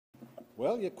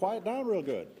Well, you quiet down real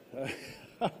good.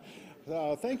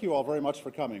 Thank you all very much for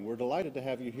coming. We're delighted to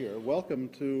have you here. Welcome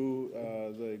to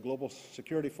the Global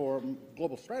Security Forum,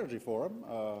 Global Strategy Forum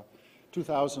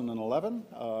 2011.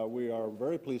 We are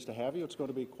very pleased to have you. It's going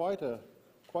to be quite an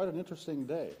interesting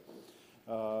day.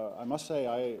 I must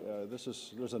say,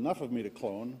 there's enough of me to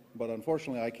clone, but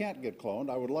unfortunately I can't get cloned.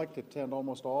 I would like to attend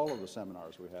almost all of the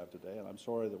seminars we have today, and I'm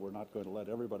sorry that we're not going to let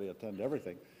everybody attend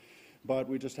everything. But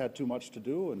we just had too much to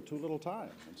do and too little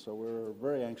time, and so we're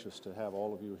very anxious to have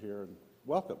all of you here, and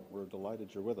welcome. We're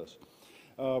delighted you're with us.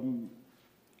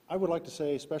 I would like to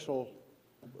say first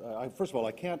of all,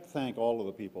 I can't thank all of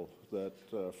the people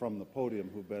that from the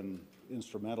podium who've been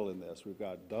instrumental in this. We've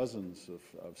got dozens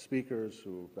of speakers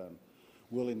who've been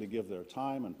willing to give their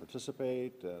time and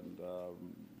participate, and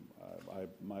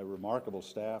my remarkable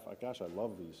staff. Gosh, I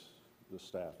love this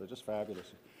staff. They're just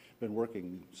fabulous. Been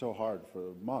working so hard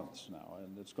for months now,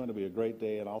 and it's going to be a great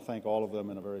day, and I'll thank all of them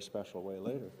in a very special way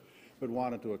later, but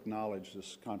wanted to acknowledge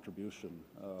this contribution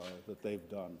that they've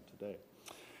done today.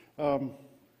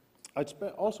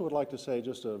 Also would like to say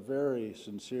just a very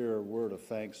sincere word of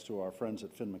thanks to our friends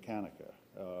at Finmeccanica.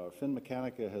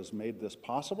 Finmeccanica has made this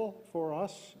possible for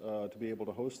us to be able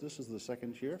to host this. This is the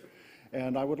second year.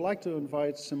 And I would like to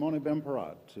invite Simone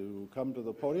Bemperad to come to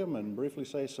the podium and briefly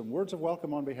say some words of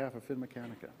welcome on behalf of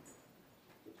Finmeccanica.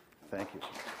 Thank you.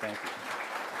 Thank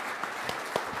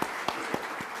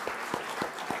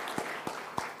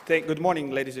you. Good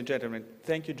morning, ladies and gentlemen.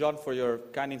 Thank you, John, for your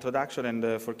kind introduction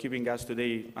and for keeping us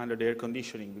today under the air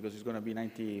conditioning, because it's going to be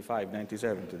 95,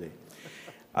 97 today.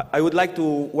 I would like to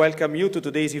welcome you to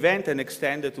today's event and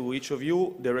extend to each of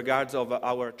you the regards of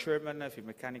our chairman,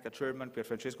 Finmeccanica chairman,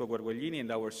 Pierfrancesco Guarguaglini, and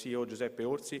our CEO, Giuseppe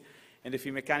Orsi, and the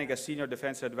Finmeccanica Senior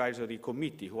Defense Advisory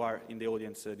Committee, who are in the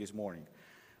audience this morning.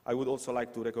 I would also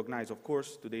like to recognize, of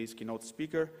course, today's keynote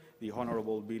speaker, the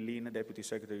Honorable Bill Lynn, Deputy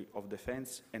Secretary of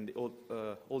Defense, and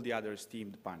all the other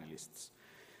esteemed panelists.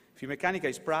 Finmeccanica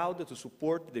is proud to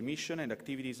support the mission and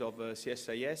activities of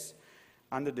CSIS.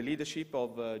 Under the leadership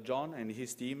of John and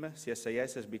his team,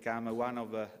 CSIS has become one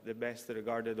of the best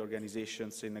regarded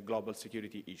organizations in global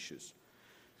security issues.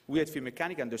 We at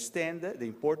Finmeccanica understand the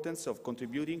importance of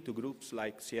contributing to groups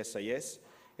like CSIS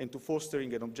and to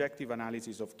fostering an objective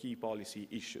analysis of key policy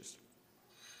issues.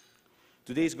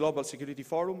 Today's Global Security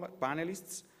Forum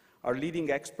panelists are leading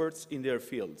experts in their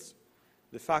fields.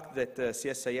 The fact that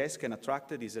CSIS can attract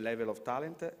this level of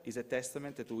talent is a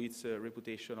testament to its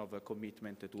reputation of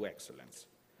commitment to excellence.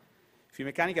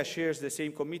 Finmeccanica shares the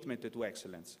same commitment to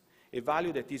excellence, a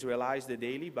value that is realized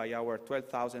daily by our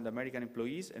 12,000 American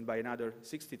employees and by another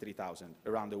 63,000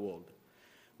 around the world.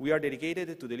 We are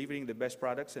dedicated to delivering the best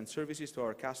products and services to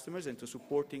our customers and to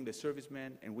supporting the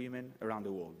servicemen and women around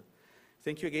the world.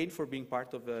 Thank you again for being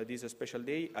part of this special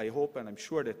day. I hope and I'm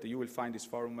sure that you will find this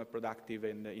forum productive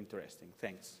and interesting.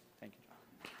 Thanks. Thank you, John.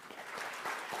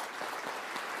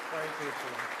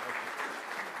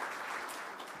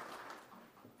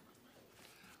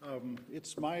 Thank you.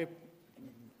 It's my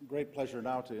great pleasure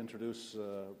now to introduce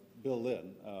Bill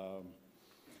Lynn.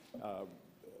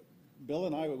 Bill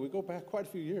and I, we go back quite a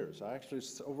few years. Actually,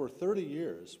 over 30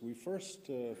 years. We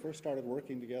first started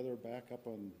working together back up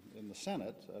in the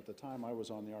Senate. At the time, I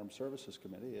was on the Armed Services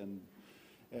Committee,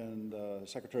 and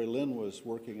Secretary Lynn was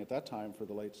working at that time for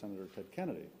the late Senator Ted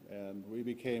Kennedy. And we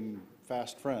became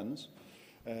fast friends,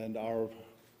 and our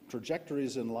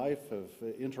trajectories in life have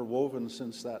interwoven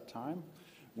since that time.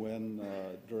 When,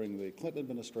 during the Clinton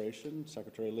administration,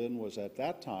 Secretary Lynn was at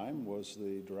that time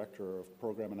the Director of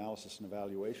Program Analysis and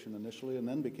Evaluation initially, and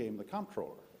then became the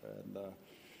Comptroller. And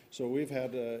so we've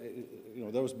had,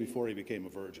 that was before he became a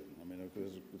virgin. I mean, it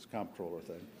was this Comptroller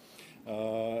thing.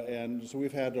 And so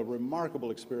we've had a remarkable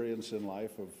experience in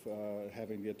life of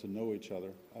having to get to know each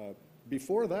other.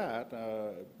 Before that,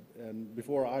 and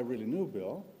before I really knew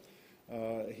Bill,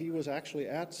 he was actually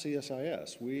at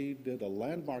CSIS. We did a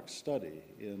landmark study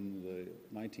in the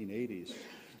 1980s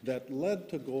that led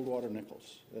to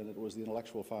Goldwater-Nichols, and it was the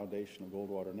intellectual foundation of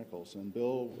Goldwater-Nichols. And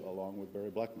Bill, along with Barry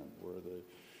Bleckman, were the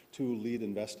two lead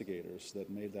investigators that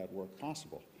made that work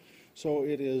possible. So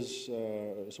it is,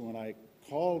 so when I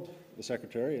called the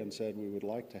Secretary and said we would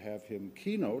like to have him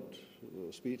keynote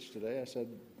the speech today, he said,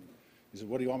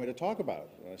 what do you want me to talk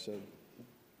about? And I said,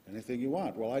 anything you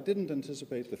want. Well, I didn't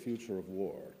anticipate the future of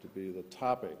war to be the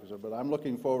topic, but I'm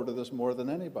looking forward to this more than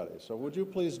anybody. So would you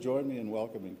please join me in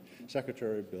welcoming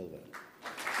Secretary Bill Lynn.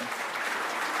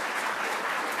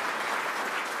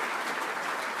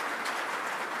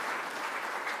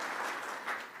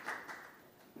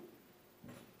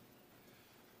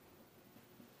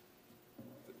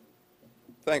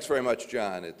 Thanks very much,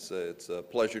 John. It's a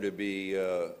pleasure to be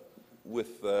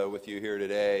with you here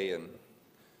today, and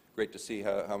great to see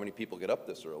how many people get up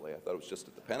this early. I thought it was just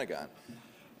at the Pentagon.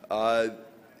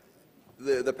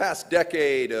 The past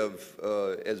decade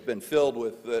has been filled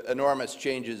with enormous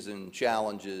changes and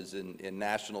challenges in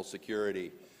national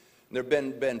security. There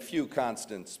have been few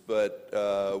constants, but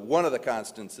one of the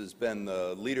constants has been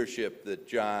the leadership that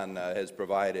John has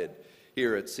provided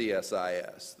here at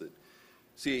CSIS.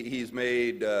 He's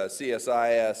made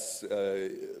CSIS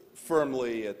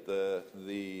firmly at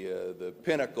the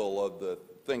pinnacle of the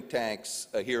think tanks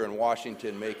here in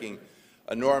Washington, making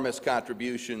enormous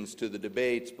contributions to the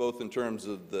debates, both in terms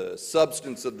of the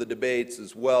substance of the debates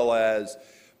as well as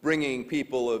bringing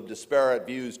people of disparate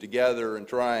views together and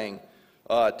trying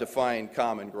to find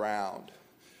common ground.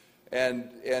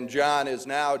 And John is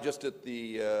now just at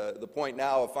the point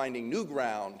now of finding new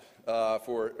ground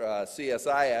for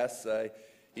CSIS.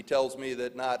 He tells me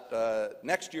that not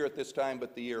next year at this time,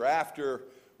 but the year after,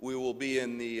 we will be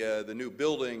in the new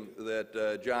building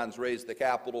that John's raised the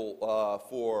capital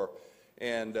for,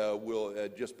 and we'll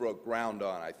just broke ground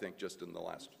on, I think, just in the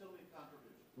last.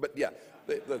 But yeah,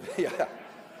 yeah.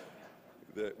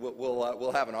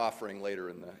 We'll have an offering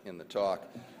later in the talk.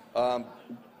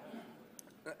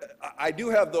 I do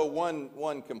have, though,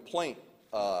 one complaint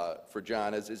for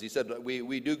John. As he said,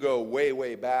 we do go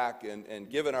way back, and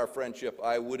given our friendship,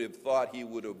 I would have thought he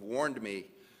would have warned me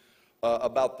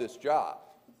about this job.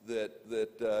 That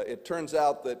it turns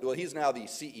out that, well, he's now the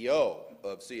CEO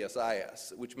of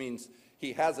CSIS, which means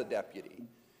he has a deputy.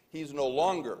 He's no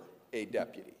longer a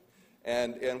deputy.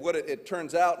 And what it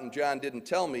turns out, and John didn't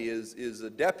tell me, is a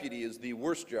deputy is the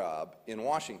worst job in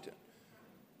Washington.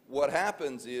 What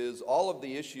happens is all of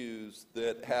the issues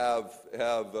that have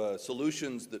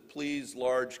solutions that please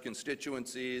large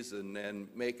constituencies and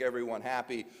make everyone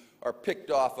happy are picked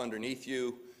off underneath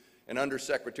you. An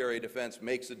Undersecretary of Defense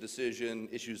makes a decision,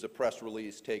 issues a press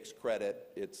release, takes credit.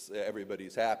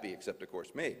 Everybody's happy except, of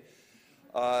course, me.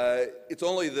 It's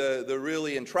only the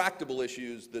really intractable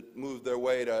issues that move their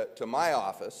way to my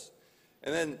office.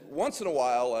 And then once in a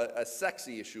while, a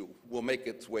sexy issue will make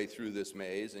its way through this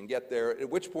maze and get there, at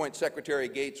which point Secretary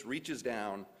Gates reaches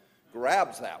down,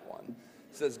 grabs that one,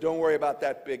 says, "Don't worry about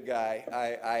that big guy.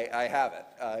 I have it.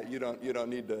 You don't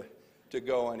need to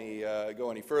go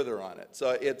any further on it."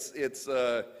 So it's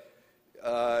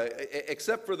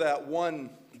except for that one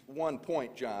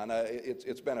point, John,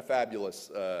 it's been a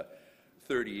fabulous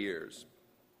 30 years.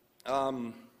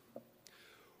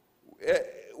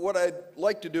 What I'd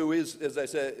like to do is, as I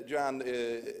said, John,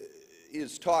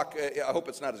 is talk. I hope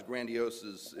it's not as grandiose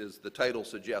as the title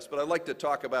suggests, but I'd like to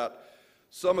talk about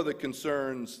some of the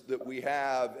concerns that we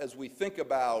have as we think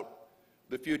about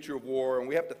the future of war, and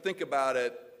we have to think about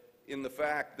it in the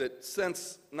fact that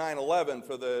since 9/11,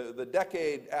 for the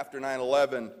decade after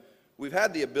 9/11, we've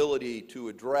had the ability to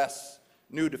address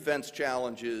new defense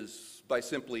challenges by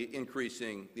simply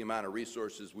increasing the amount of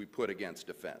resources we put against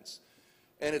defense.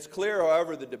 And it's clear,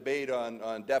 however, the debate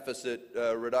on deficit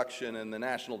reduction and the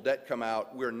national debt come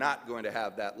out, we're not going to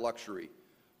have that luxury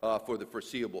for the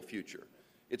foreseeable future.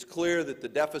 It's clear that the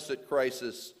deficit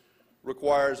crisis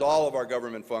requires all of our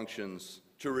government functions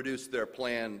to reduce their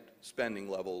planned spending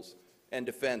levels, and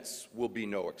defense will be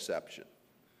no exception.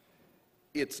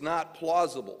 It's not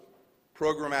plausible,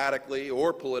 programmatically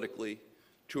or politically,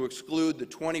 to exclude the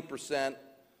 20%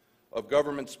 of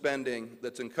government spending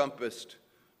that's encompassed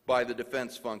by the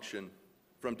defense function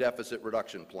from deficit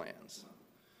reduction plans.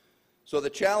 So the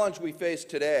challenge we face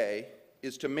today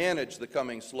is to manage the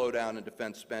coming slowdown in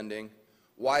defense spending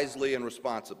wisely and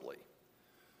responsibly.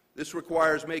 This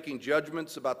requires making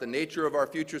judgments about the nature of our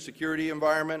future security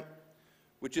environment,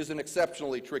 which is an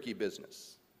exceptionally tricky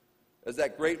business. As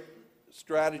that great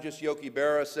strategist Yogi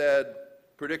Berra said,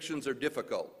 predictions are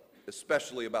difficult,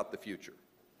 especially about the future.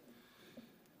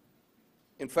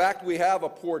 In fact, we have a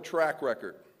poor track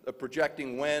record of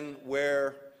projecting when,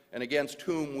 where, and against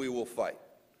whom we will fight.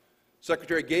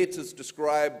 Secretary Gates has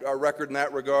described our record in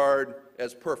that regard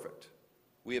as perfect.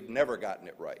 We have never gotten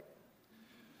it right.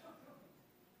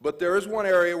 But there is one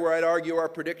area where I'd argue our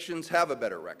predictions have a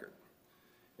better record,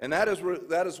 and that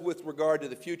is with regard to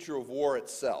the future of war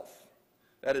itself.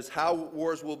 That is how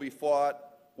wars will be fought,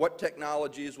 what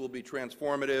technologies will be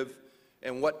transformative,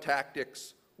 and what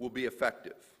tactics will be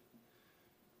effective.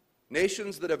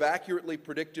 Nations that have accurately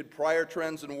predicted prior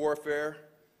trends in warfare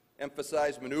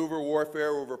emphasized maneuver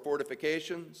warfare over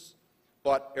fortifications,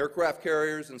 fought aircraft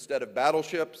carriers instead of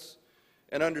battleships,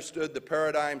 and understood the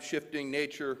paradigm-shifting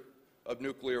nature of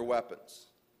nuclear weapons.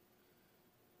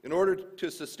 In order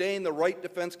to sustain the right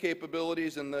defense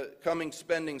capabilities in the coming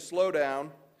spending slowdown,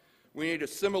 we need a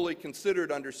similarly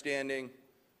considered understanding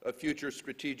of future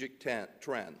strategic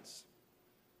trends.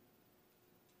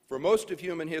 For most of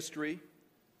human history,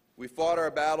 we fought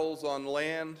our battles on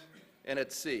land and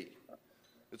at sea.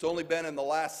 It's only been in the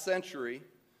last century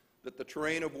that the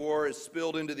terrain of war has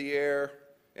spilled into the air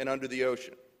and under the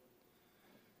ocean.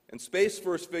 And space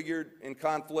first figured in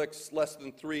conflicts less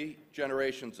than 3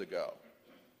 generations ago.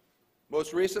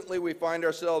 Most recently, we find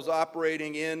ourselves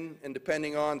operating in and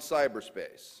depending on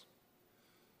cyberspace.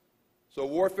 So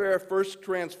warfare, first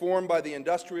transformed by the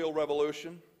Industrial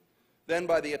Revolution, then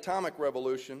by the Atomic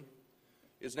Revolution,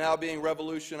 is now being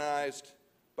revolutionized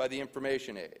by the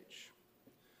information age.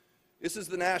 This is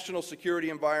the national security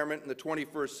environment in the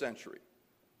 21st century.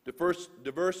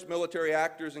 Diverse military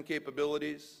actors and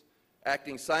capabilities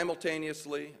acting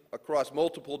simultaneously across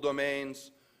multiple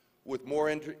domains with more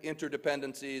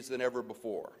interdependencies than ever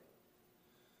before.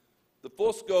 The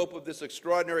full scope of this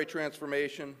extraordinary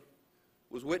transformation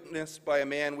was witnessed by a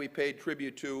man we paid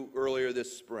tribute to earlier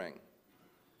this spring.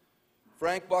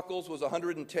 Frank Buckles was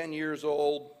 110 years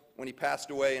old when he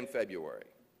passed away in February.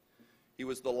 He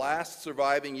was the last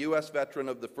surviving U.S. veteran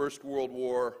of the First World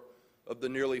War of the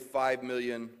nearly 5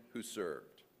 million who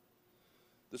served.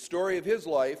 The story of his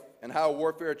life and how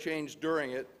warfare changed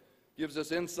during it gives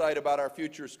us insight about our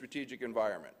future strategic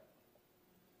environment.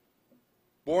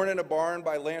 Born in a barn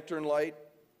by lantern light,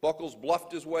 Buckles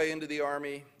bluffed his way into the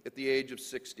Army at the age of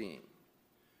 16.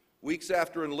 Weeks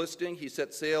after enlisting, he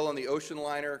set sail on the ocean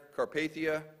liner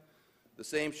Carpathia, the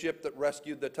same ship that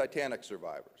rescued the Titanic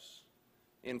survivors.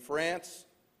 In France,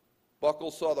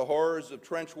 Buckles saw the horrors of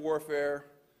trench warfare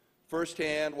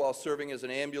firsthand while serving as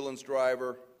an ambulance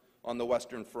driver on the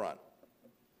Western Front.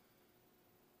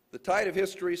 The tide of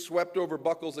history swept over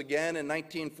Buckles again in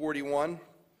 1941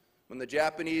 when the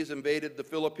Japanese invaded the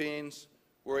Philippines,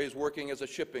 where he was working as a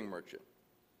shipping merchant.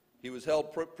 He was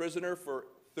held prisoner for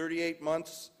 38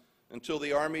 months until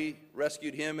the Army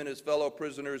rescued him and his fellow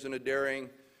prisoners in a daring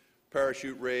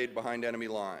parachute raid behind enemy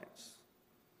lines.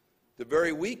 The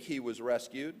very week he was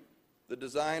rescued, the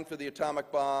design for the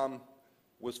atomic bomb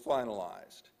was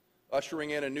finalized,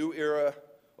 ushering in a new era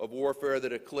of warfare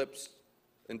that eclipsed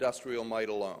industrial might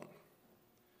alone.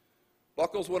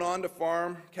 Buckles went on to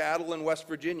farm cattle in West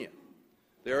Virginia.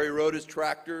 There he rode his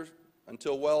tractor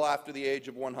until well after the age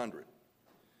of 100.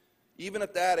 Even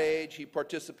at that age, he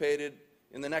participated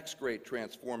in the next great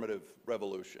transformative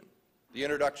revolution, the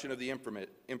introduction of the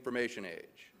information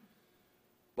age.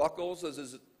 Buckles, as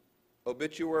his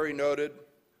obituary noted,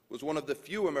 was one of the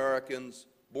few Americans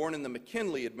born in the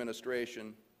McKinley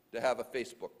administration to have a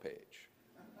Facebook page.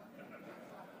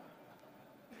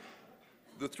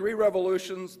 The 3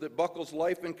 revolutions that Buckles'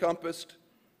 life encompassed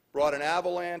brought an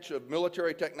avalanche of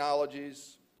military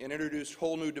technologies and introduced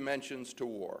whole new dimensions to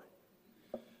war.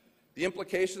 The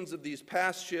implications of these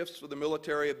past shifts for the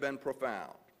military have been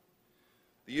profound.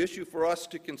 The issue for us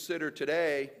to consider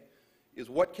today is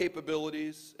what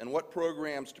capabilities and what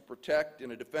programs to protect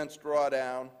in a defense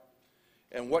drawdown,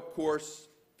 and what course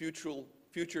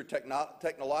future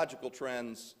technological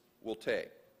trends will take.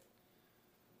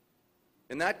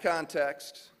 In that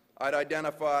context, I'd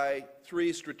identify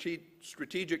 3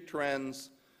 strategic trends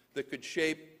that could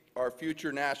shape our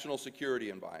future national security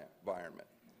environment: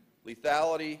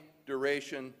 lethality,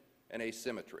 duration, and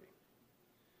asymmetry.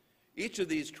 Each of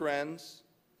these trends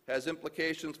has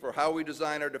implications for how we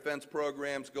design our defense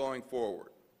programs going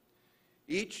forward.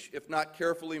 Each, if not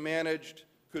carefully managed,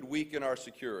 could weaken our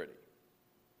security.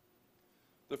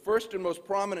 The first and most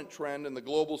prominent trend in the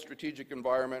global strategic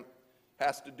environment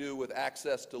has to do with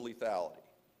access to lethality.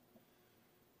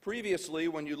 Previously,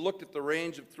 when you looked at the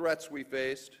range of threats we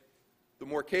faced, the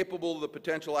more capable the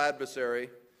potential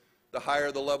adversary, the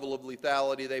higher the level of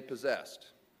lethality they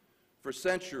possessed. For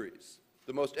centuries,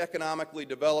 the most economically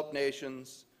developed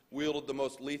nations wielded the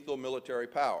most lethal military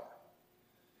power.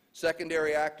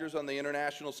 Secondary actors on the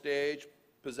international stage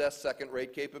possessed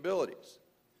second-rate capabilities.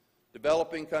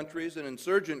 Developing countries and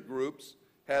insurgent groups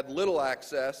had little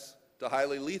access to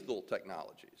highly lethal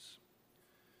technologies.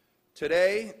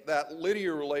 Today, that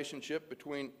linear relationship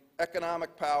between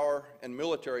economic power and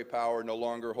military power no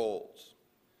longer holds.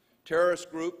 Terrorist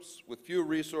groups with few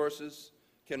resources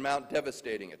can mount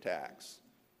devastating attacks.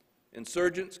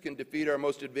 Insurgents can defeat our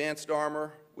most advanced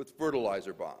armor with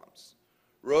fertilizer bombs.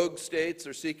 Rogue states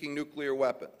are seeking nuclear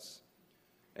weapons.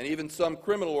 And even some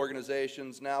criminal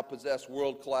organizations now possess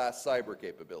world-class cyber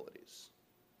capabilities.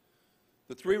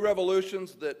 The 3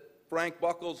 revolutions that Frank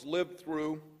Buckles lived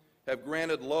through have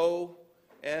granted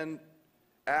low-end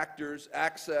actors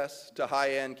access to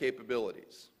high-end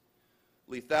capabilities.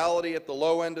 Lethality at the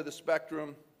low end of the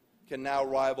spectrum can now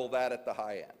rival that at the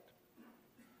high end.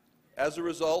 As a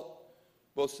result,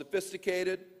 both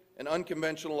sophisticated and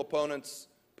unconventional opponents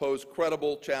pose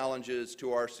credible challenges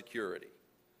to our security.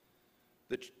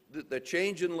 The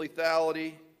change in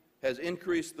lethality has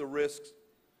increased the risks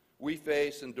we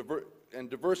face and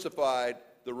diversified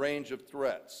the range of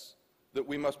threats that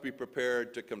we must be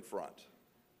prepared to confront.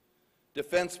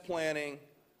 Defense planning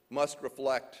must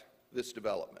reflect this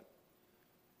development.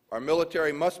 Our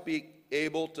military must be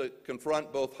able to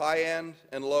confront both high-end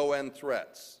and low-end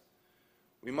threats.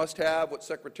 We must have what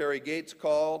Secretary Gates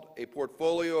called a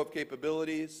portfolio of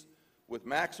capabilities with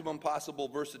maximum possible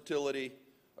versatility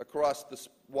across the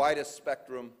widest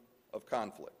spectrum of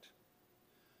conflict.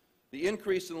 The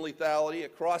increase in lethality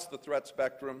across the threat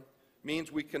spectrum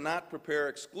means we cannot prepare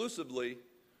exclusively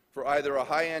for either a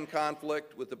high-end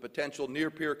conflict with a potential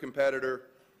near-peer competitor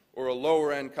or a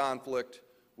lower-end conflict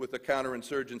with a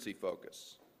counterinsurgency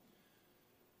focus.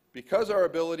 Because our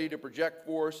ability to project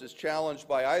force is challenged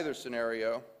by either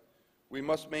scenario, we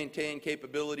must maintain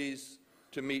capabilities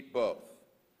to meet both.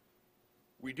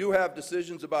 We do have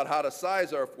decisions about how to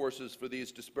size our forces for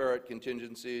these disparate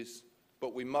contingencies,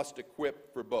 but we must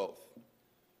equip for both.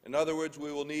 In other words,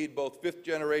 we will need both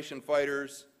fifth-generation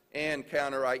fighters and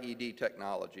counter-IED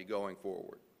technology going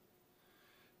forward.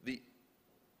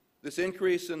 This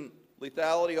increase in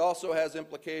lethality also has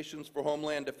implications for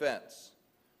homeland defense.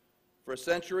 For a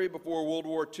century before World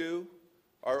War II,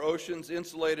 our oceans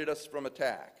insulated us from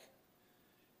attack.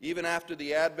 Even after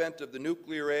the advent of the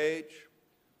nuclear age,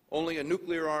 only a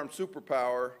nuclear-armed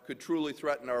superpower could truly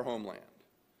threaten our homeland.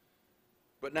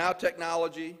 But now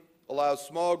technology allows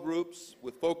small groups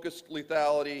with focused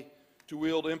lethality to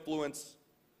wield influence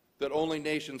that only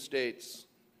nation-states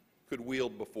could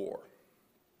wield before.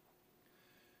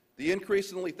 The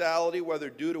increase in lethality,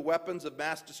 whether due to weapons of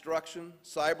mass destruction,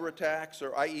 cyber attacks, or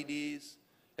IEDs,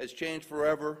 has changed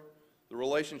forever the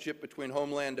relationship between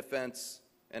homeland defense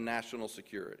and national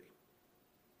security.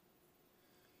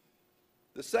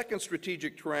 The second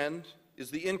strategic trend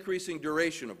is the increasing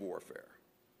duration of warfare.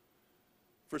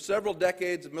 For several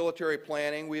decades of military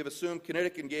planning, we have assumed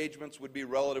kinetic engagements would be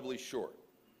relatively short.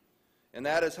 And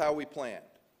that is how we planned,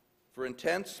 for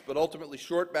intense but ultimately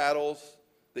short battles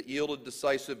that yielded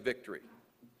decisive victory.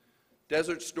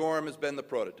 Desert Storm has been the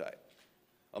prototype.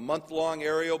 A month-long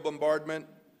aerial bombardment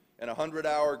and a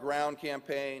 100-hour ground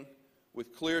campaign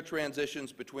with clear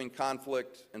transitions between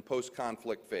conflict and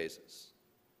post-conflict phases.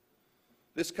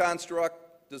 This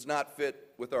construct does not fit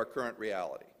with our current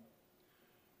reality.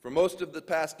 For most of the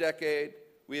past decade,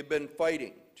 we have been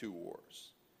fighting two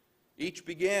wars. Each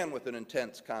began with an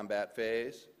intense combat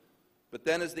phase, but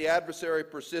then as the adversary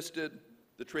persisted,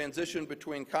 the transition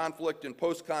between conflict and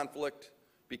post-conflict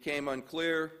became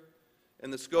unclear,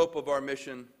 and the scope of our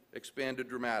mission expanded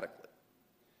dramatically.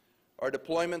 Our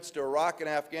deployments to Iraq and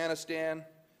Afghanistan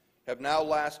have now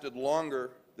lasted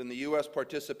longer than the U.S.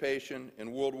 participation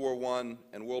in World War I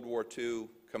and World War II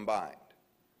combined.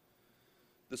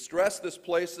 The stress this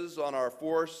places on our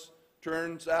force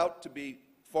turns out to be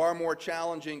far more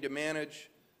challenging to manage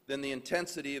than the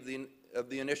intensity of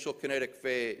the initial kinetic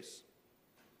phase.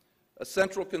 A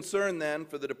central concern, then,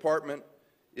 for the Department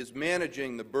is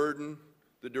managing the burden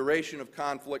the duration of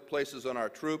conflict places on our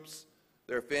troops,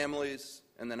 their families,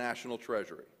 and the national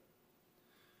treasury.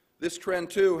 This trend,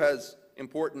 too, has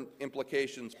important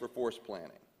implications for force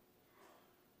planning.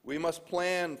 We must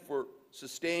plan for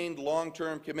sustained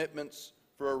long-term commitments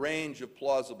for a range of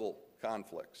plausible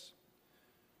conflicts.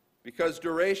 Because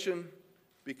duration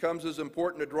becomes as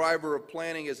important a driver of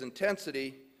planning as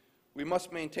intensity, we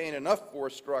must maintain enough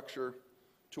force structure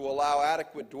to allow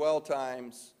adequate dwell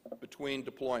times between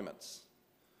deployments.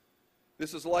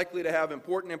 This is likely to have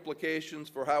important implications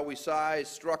for how we size,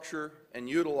 structure, and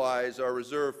utilize our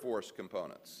reserve force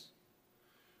components.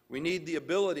 We need the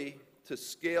ability to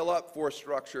scale up force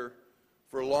structure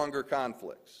for longer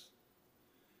conflicts.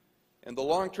 And the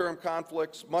long-term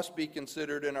conflicts must be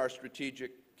considered in our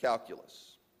strategic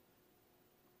calculus.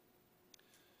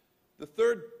 The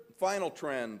third final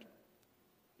trend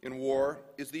in war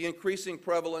is the increasing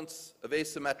prevalence of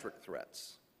asymmetric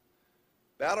threats.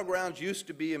 Battlegrounds used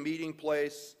to be a meeting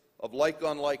place of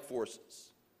like-on-like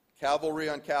forces, cavalry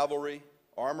on cavalry,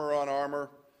 armor on armor,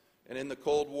 and in the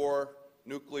Cold War,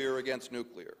 nuclear against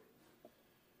nuclear.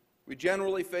 We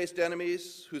generally faced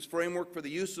enemies whose framework for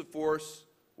the use of force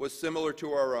was similar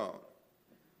to our own.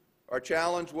 Our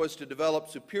challenge was to develop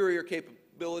superior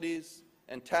capabilities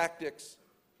and tactics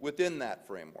within that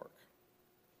framework.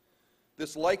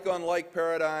 This like-on-like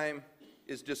paradigm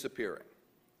is disappearing.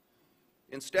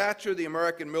 In stature, the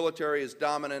American military is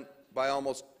dominant by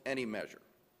almost any measure.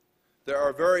 There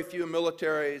are very few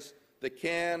militaries that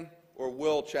can or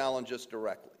will challenge us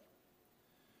directly.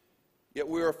 Yet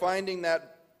we are finding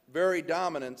that very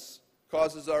dominance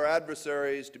causes our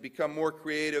adversaries to become more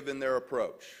creative in their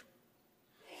approach.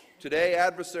 Today,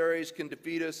 adversaries can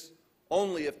defeat us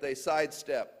only if they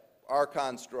sidestep our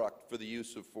construct for the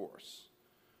use of force.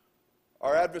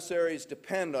 Our adversaries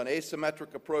depend on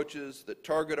asymmetric approaches that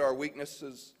target our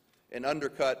weaknesses and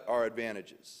undercut our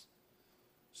advantages.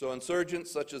 So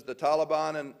insurgents such as the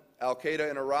Taliban and al-Qaeda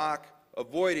in Iraq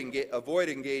avoid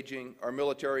engaging our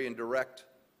military in direct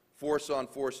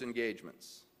force-on-force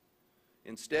engagements.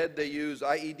 Instead, they use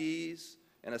IEDs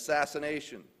and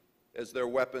assassination as their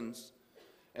weapons,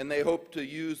 and they hope to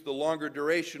use the longer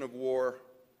duration of war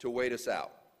to wait us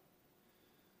out.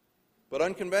 But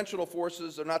unconventional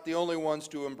forces are not the only ones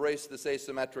to embrace this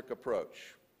asymmetric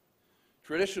approach.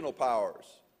 Traditional powers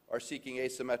are seeking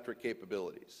asymmetric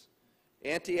capabilities.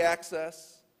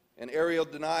 Anti-access and aerial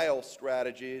denial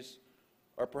strategies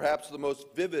are perhaps the most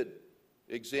vivid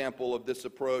example of this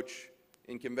approach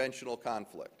in conventional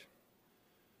conflict.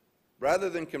 Rather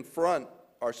than confront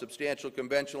our substantial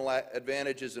conventional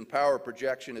advantages in power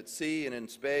projection at sea and in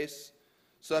space,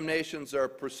 some nations are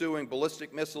pursuing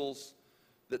ballistic missiles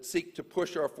that seek to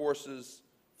push our forces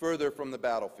further from the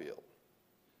battlefield.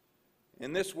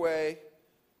 In this way,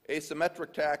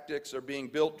 asymmetric tactics are being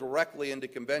built directly into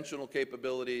conventional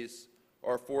capabilities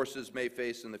our forces may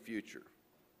face in the future.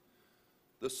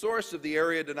 The source of the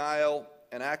area denial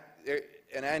and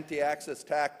anti-access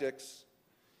tactics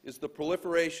is the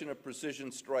proliferation of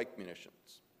precision strike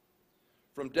munitions.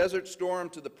 From Desert Storm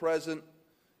to the present,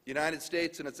 the United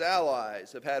States and its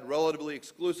allies have had relatively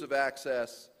exclusive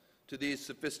access to these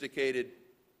sophisticated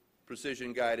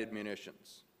precision-guided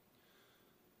munitions.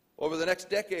 Over the next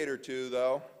decade or two,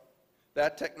 though,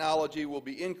 that technology will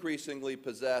be increasingly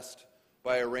possessed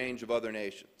by a range of other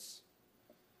nations.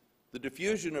 The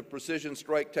diffusion of precision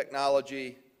strike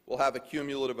technology will have a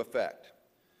cumulative effect.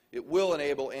 It will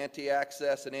enable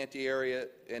anti-access and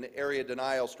area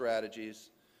denial strategies,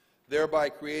 thereby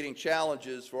creating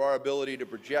challenges for our ability to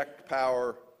project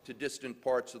power to distant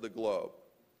parts of the globe.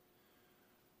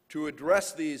 To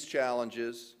address these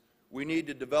challenges, we need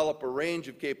to develop a range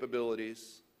of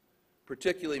capabilities,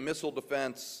 particularly missile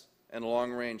defense and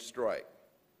long-range strike.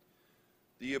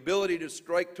 The ability to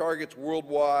strike targets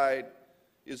worldwide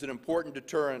is an important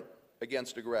deterrent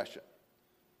against aggression.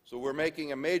 So we're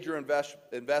making a major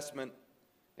investment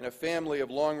in a family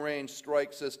of long-range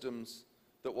strike systems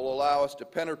that will allow us to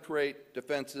penetrate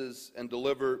defenses and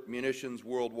deliver munitions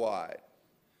worldwide.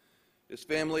 This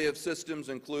family of systems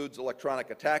includes electronic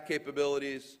attack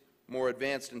capabilities, more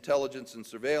advanced intelligence and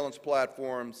surveillance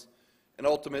platforms, and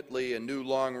ultimately a new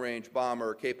long-range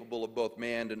bomber capable of both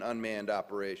manned and unmanned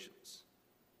operations.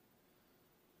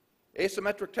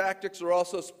 Asymmetric tactics are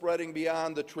also spreading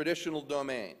beyond the traditional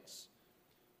domains.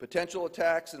 Potential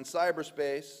attacks in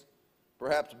cyberspace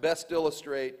perhaps best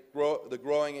illustrate the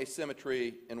growing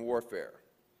asymmetry in warfare.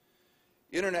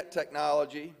 Internet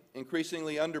technology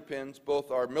increasingly underpins both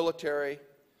our military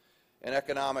and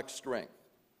economic strength.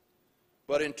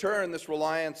 But in turn, this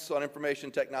reliance on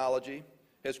information technology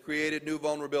has created new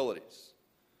vulnerabilities.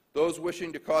 Those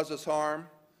wishing to cause us harm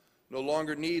no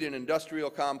longer need an industrial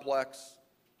complex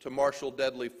to marshal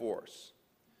deadly force.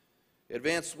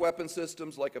 Advanced weapon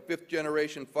systems like a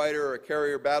fifth-generation fighter or a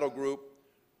carrier battle group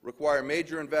require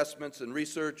major investments in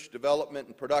research, development,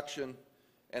 and production,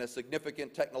 and a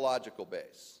significant technological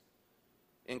base.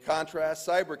 In contrast,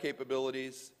 cyber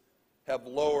capabilities have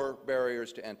lower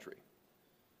barriers to entry.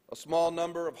 A small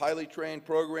number of highly trained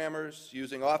programmers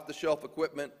using off-the-shelf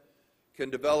equipment can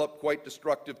develop quite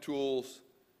destructive tools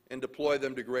and deploy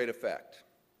them to great effect.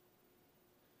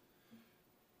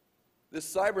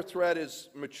 This cyber threat is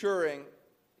maturing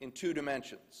in two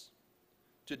dimensions.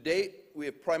 To date, we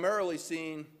have primarily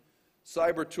seen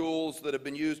cyber tools that have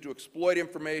been used to exploit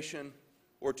information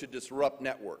or to disrupt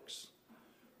networks.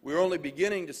 We're only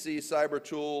beginning to see cyber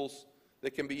tools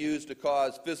that can be used to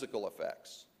cause physical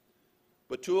effects.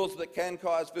 But tools that can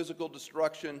cause physical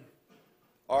destruction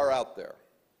are out there.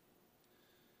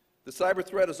 The cyber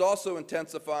threat is also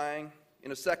intensifying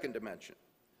in a second dimension.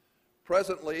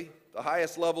 Presently, the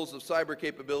highest levels of cyber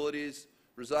capabilities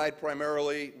reside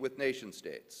primarily with nation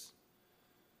states.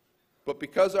 But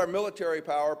because our military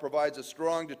power provides a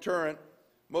strong deterrent,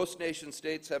 most nation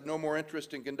states have no more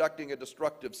interest in conducting a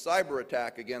destructive cyber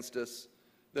attack against us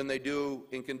than they do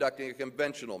in conducting a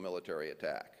conventional military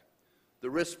attack. The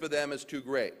risk for them is too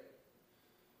great.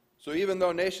 So even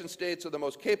though nation states are the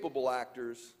most capable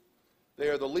actors, they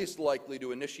are the least likely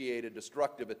to initiate a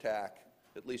destructive attack,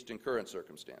 at least in current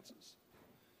circumstances.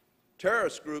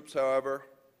 Terrorist groups, however,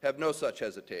 have no such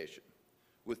hesitation.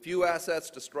 With few assets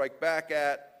to strike back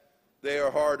at, they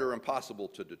are hard or impossible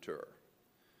to deter.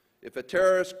 If a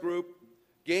terrorist group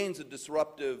gains a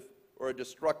disruptive or a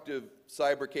destructive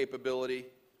cyber capability,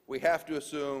 we have to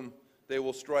assume they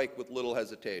will strike with little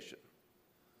hesitation.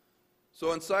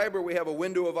 So in cyber, we have a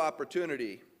window of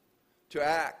opportunity to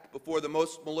act before the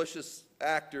most malicious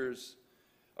actors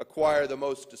acquire the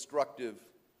most destructive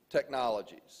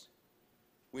technologies.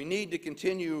 We need to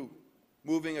continue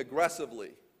moving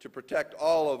aggressively to protect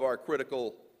all of our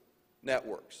critical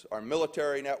networks, our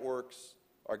military networks,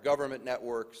 our government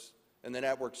networks, and the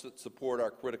networks that support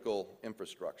our critical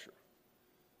infrastructure.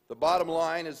 The bottom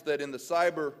line is that in the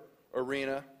cyber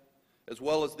arena, as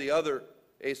well as the other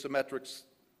asymmetric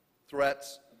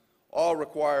threats, all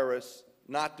require us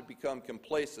not to become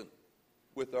complacent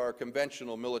with our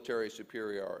conventional military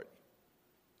superiority.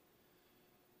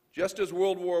 Just as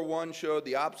World War I showed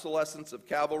the obsolescence of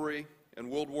cavalry and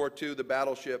World War II the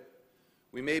battleship,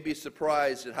 we may be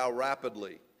surprised at how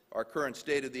rapidly our current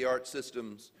state-of-the-art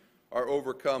systems are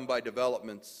overcome by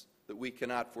developments that we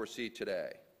cannot foresee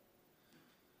today.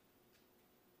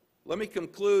 Let me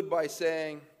conclude by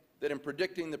saying that in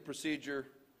predicting the procedure,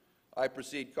 I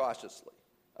proceed cautiously.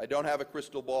 I don't have a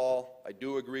crystal ball. I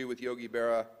do agree with Yogi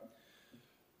Berra.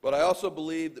 But I also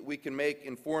believe that we can make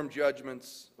informed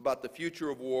judgments about the future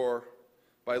of war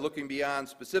by looking beyond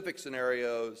specific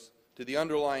scenarios to the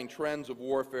underlying trends of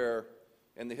warfare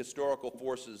and the historical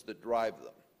forces that drive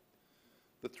them.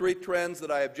 The three trends that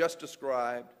I have just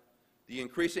described, the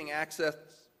increasing access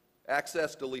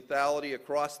to lethality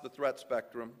across the threat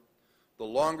spectrum, the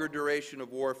longer duration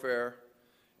of warfare,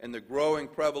 and the growing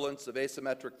prevalence of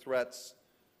asymmetric threats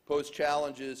pose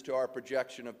challenges to our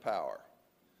projection of power.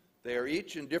 They are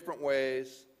each in different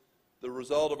ways the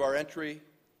result of our entry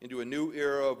into a new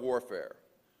era of warfare,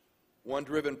 one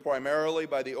driven primarily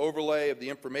by the overlay of the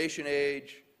information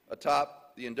age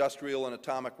atop the industrial and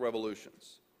atomic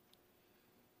revolutions.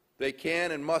 They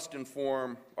can and must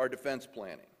inform our defense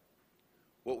planning.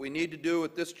 What we need to do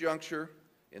at this juncture,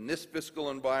 in this fiscal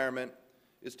environment,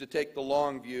 is to take the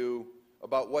long view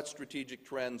about what strategic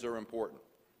trends are important.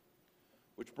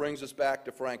 Which brings us back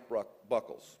to Frank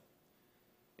Buckles.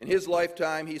 In his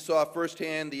lifetime, he saw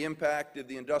firsthand the impact of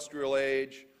the industrial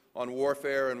age on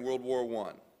warfare in World War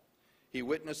I. He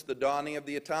witnessed the dawning of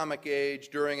the atomic age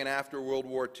during and after World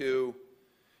War II,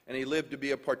 and he lived to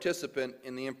be a participant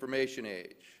in the information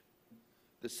age.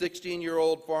 The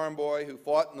 16-year-old farm boy who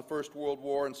fought in the First World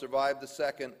War and survived the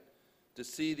Second to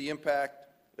see the impact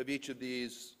of each of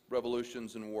these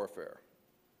revolutions in warfare.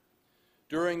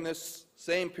 During this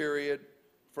same period,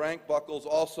 Frank Buckles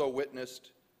also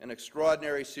witnessed an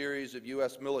extraordinary series of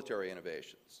U.S. military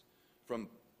innovations, from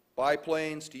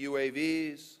biplanes to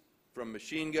UAVs, from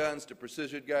machine guns to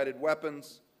precision-guided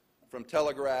weapons, from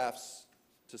telegraphs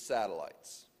to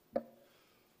satellites.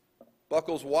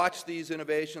 Buckles watched these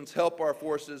innovations help our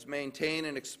forces maintain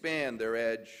and expand their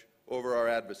edge over our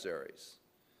adversaries.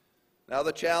 Now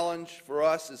the challenge for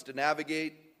us is to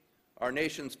navigate our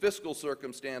nation's fiscal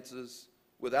circumstances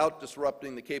without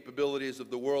disrupting the capabilities of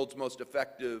the world's most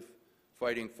effective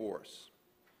fighting force.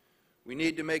 We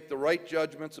need to make the right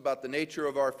judgments about the nature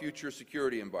of our future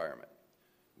security environment.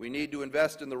 We need to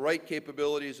invest in the right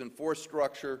capabilities and force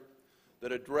structure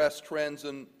that address trends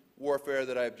in warfare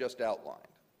that I have just outlined.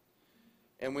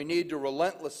 And we need to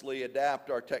relentlessly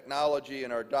adapt our technology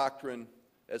and our doctrine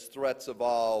as threats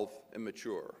evolve and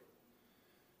mature.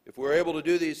 If we're able to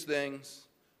do these things,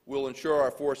 we'll ensure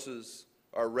our forces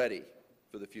are ready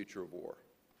for the future of war.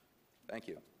 Thank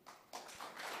you.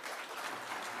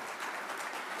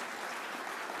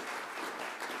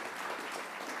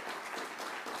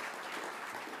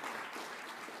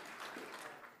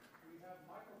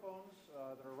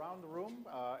 That are around the room,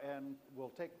 and we'll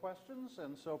take questions.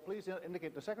 And so please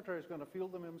indicate, the secretary is going to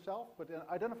field them himself, but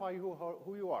identify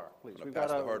who you are, please. I'm going to pass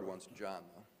the hard ones to John,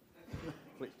 though.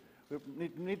 Please. We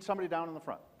need somebody down in the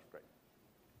front. Great.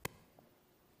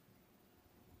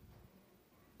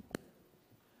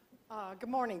 Good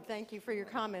morning. Thank you for your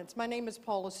comments. My name is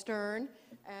Paula Stern,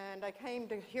 and I came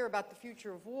to hear about the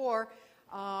future of war,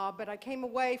 but I came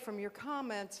away from your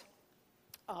comments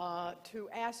to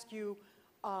ask you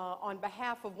on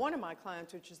behalf of one of my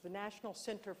clients, which is the National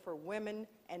Center for Women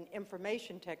and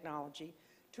Information Technology,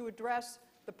 to address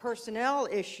the personnel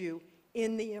issue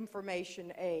in the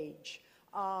information age.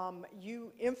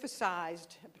 You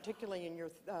emphasized, particularly in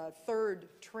your third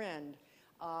trend,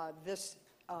 this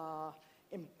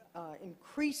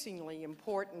increasingly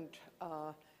important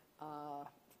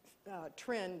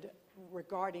trend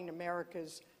regarding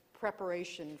America's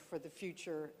preparation for the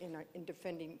future in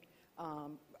defending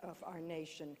of our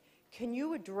nation. Can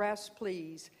you address,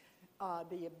 please,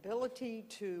 the ability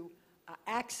to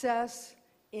access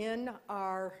in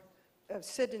our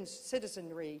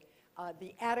citizenry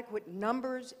the adequate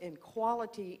numbers and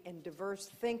quality and diverse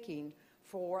thinking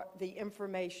for the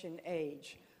information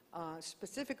age.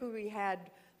 Specifically, we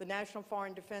had the National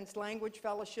Foreign Defense Language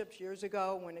Fellowships years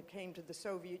ago when it came to the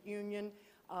Soviet Union.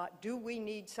 Do we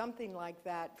need something like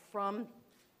that from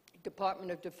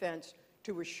Department of Defense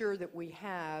to assure that we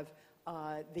have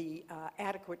the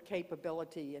adequate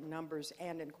capability in numbers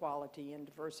and in quality and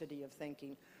diversity of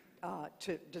thinking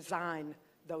to design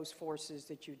those forces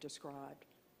that you described?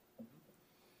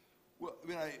 Well, I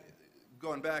mean,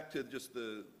 going back to just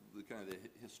the kind of the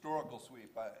historical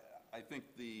sweep, I think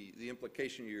the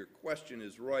implication of your question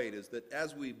is right, is that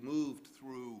as we've moved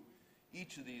through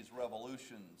each of these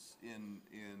revolutions in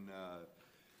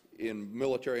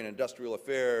military and industrial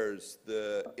affairs,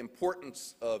 the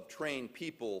importance of trained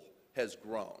people has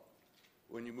grown.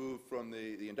 When you move from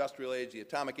the industrial age, the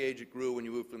atomic age, it grew. When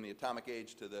you move from the atomic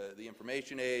age to the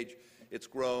information age, it's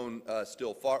grown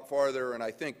still farther. And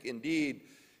I think, indeed,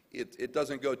 it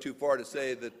doesn't go too far to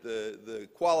say that the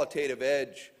qualitative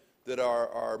edge that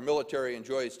our military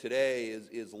enjoys today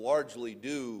is largely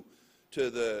due to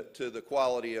the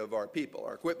quality of our people.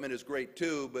 Our equipment is great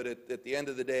too, but at the end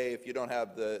of the day, if you don't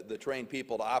have the trained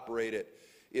people to operate it,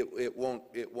 it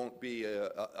won't be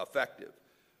effective.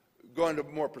 Going to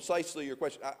more precisely your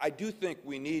question, I do think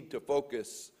we need to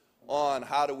focus on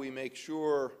how do we make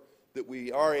sure that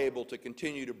we are able to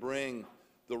continue to bring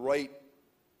the right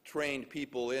trained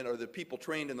people in, or the people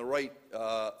trained in the right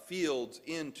fields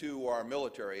into our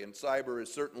military. And cyber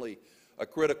is certainly a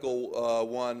critical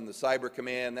one. The Cyber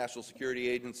Command, National Security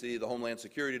Agency, the Homeland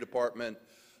Security Department,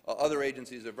 other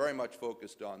agencies are very much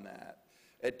focused on that.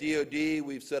 At DoD,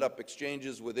 we've set up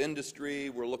exchanges with industry.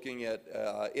 We're looking at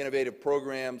innovative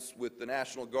programs with the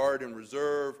National Guard and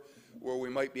Reserve, where we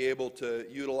might be able to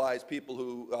utilize people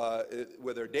who,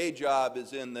 where their day job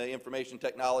is in the information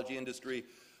technology industry.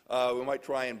 We might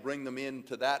try and bring them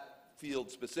into that field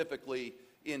specifically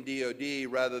in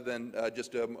DoD rather than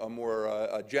just a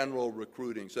more general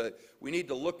recruiting. So we need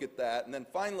to look at that. And then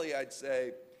finally, I'd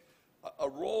say a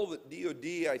role that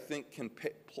DoD, I think, can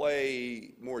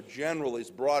play more generally,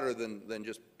 is broader than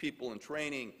just people in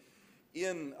training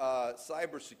in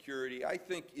cybersecurity, I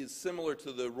think is similar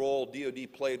to the role DoD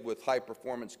played with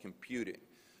high-performance computing.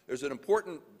 There are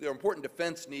important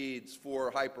defense needs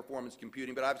for high-performance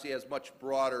computing, but obviously has much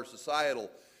broader societal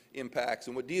impacts.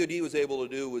 And what DoD was able to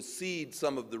do was seed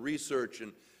some of the research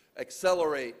and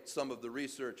accelerate some of the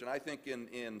research. And I think in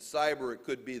cyber it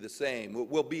could be the same. It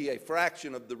will be a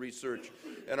fraction of the research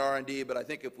and R&D, but I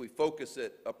think if we focus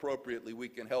it appropriately, we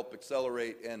can help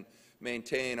accelerate and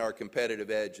maintain our competitive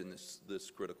edge in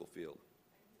this critical field.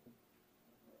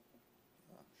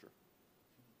 Sure.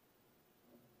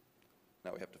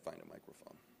 Now we have to find a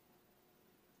microphone.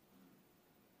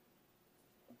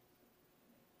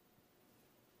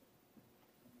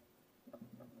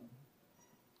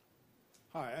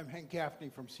 Hi, I'm Hank Gaffney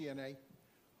from CNA.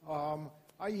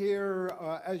 I hear,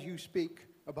 as you speak,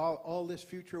 about all this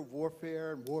future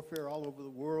warfare and warfare all over the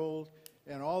world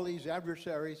and all these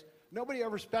adversaries. Nobody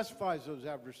ever specifies those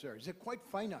adversaries. They're quite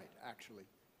finite, actually.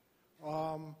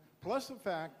 Plus the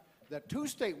fact that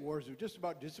two-state wars have just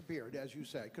about disappeared, as you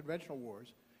say, conventional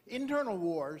wars. Internal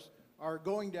wars are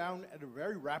going down at a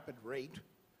very rapid rate,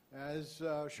 as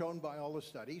shown by all the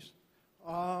studies.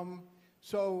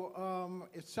 So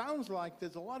it sounds like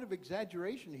there's a lot of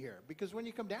exaggeration here, because when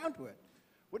you come down to it,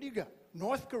 what do you got?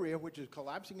 North Korea, which is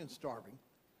collapsing and starving.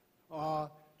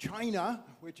 China,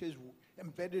 which is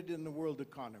embedded in the world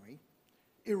economy.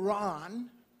 Iran.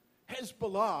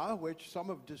 Hezbollah, which some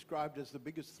have described as the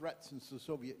biggest threat since the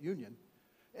Soviet Union.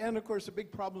 And, of course, a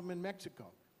big problem in Mexico.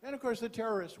 And, of course, the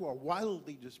terrorists who are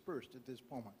wildly dispersed at this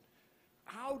moment.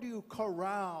 How do you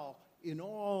corral in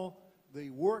all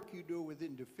the work you do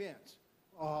within defense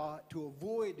to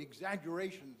avoid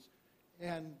exaggerations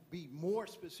and be more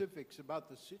specifics about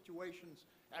the situations,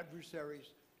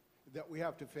 adversaries that we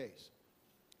have to face?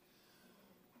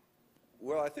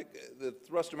 Well, I think the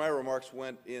thrust of my remarks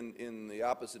went in the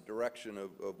opposite direction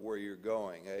of where you're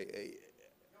going.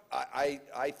 I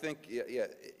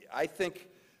think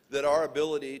that our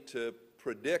ability to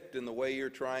predict in the way you're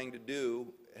trying to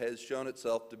do has shown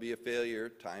itself to be a failure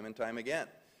time and time again.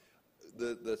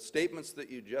 The statements that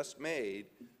you just made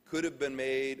could have been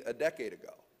made a decade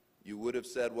ago. You would have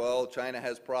said, well, China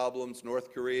has problems,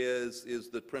 North Korea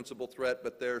is the principal threat,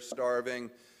 but they're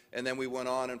starving. And then we went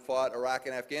on and fought Iraq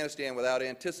and Afghanistan without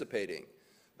anticipating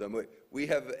them. We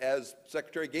have, as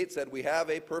Secretary Gates said, we have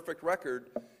a perfect record.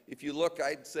 If you look,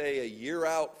 I'd say, a year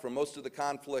out from most of the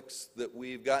conflicts that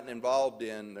we've gotten involved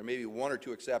in, there may be one or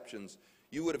two exceptions,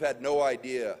 you would have had no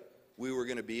idea we were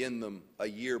going to be in them a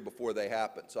year before they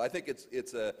happened. So I think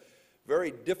it's a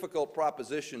very difficult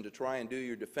proposition to try and do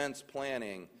your defense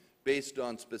planning based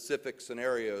on specific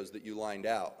scenarios that you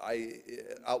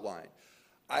outlined.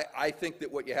 I think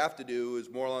that what you have to do is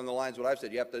more along the lines of what I've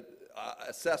said. You have to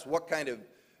assess what kind of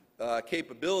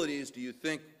capabilities do you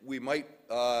think we might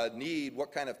need,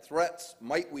 what kind of threats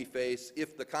might we face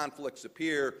if the conflicts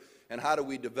appear, and how do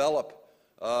we develop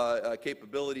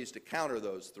capabilities to counter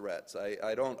those threats.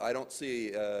 I don't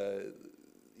see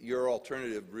your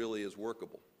alternative really as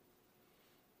workable.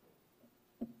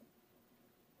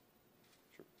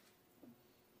 Sure.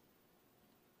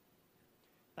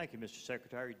 Thank you, Mr.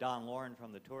 Secretary. Don Lauren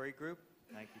from the Tory Group.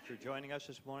 Thank you for joining us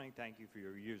this morning. Thank you for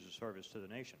your years of service to the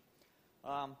nation.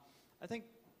 I think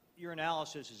your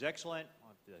analysis is excellent.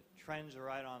 The trends are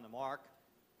right on the mark.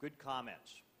 Good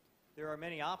comments. There are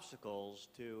many obstacles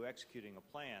to executing a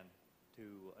plan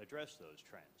to address those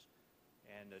trends.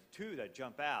 And the two that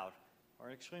jump out are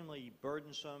an extremely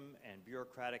burdensome and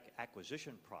bureaucratic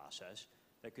acquisition process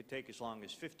that could take as long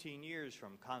as 15 years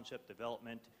from concept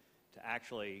development to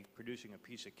actually producing a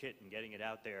piece of kit and getting it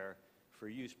out there for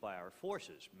use by our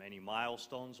forces. Many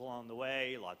milestones along the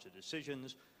way, lots of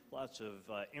decisions, lots of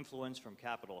influence from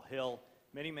Capitol Hill,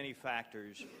 many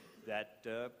factors that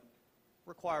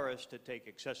require us to take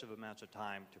excessive amounts of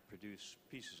time to produce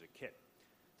pieces of kit.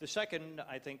 The second,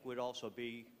 I think, would also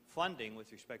be funding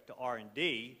with respect to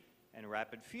R&D and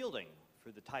rapid fielding for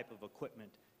the type of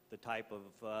equipment, the type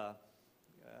of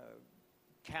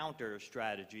counter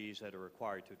strategies that are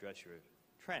required to address your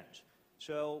trends.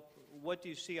 So what do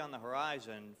you see on the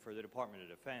horizon for the Department of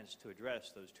Defense to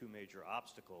address those two major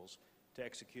obstacles to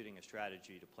executing a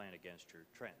strategy to plan against your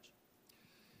trends?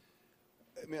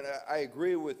 I mean, I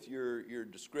agree with your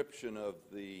description of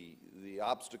the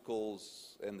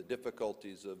obstacles and the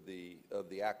difficulties of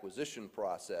the acquisition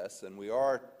process, and we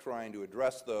are trying to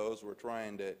address those. We're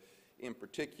trying to, in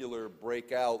particular,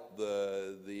 break out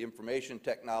the information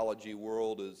technology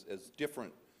world as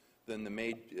different than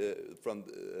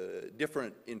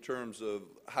different in terms of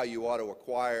how you ought to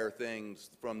acquire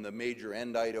things from the major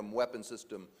end item weapon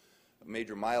system,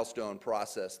 major milestone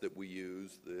process that we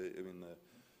use.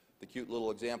 The cute little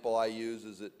example I use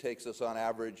is it takes us on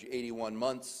average 81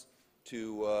 months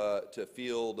to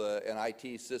field an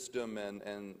IT system,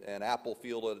 and Apple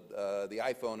fielded the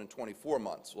iPhone in 24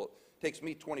 months. Well, it takes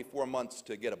me 24 months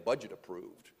to get a budget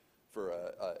approved for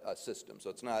a system.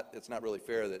 So it's not really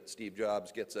fair that Steve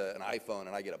Jobs gets an iPhone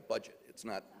and I get a budget. It's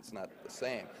not the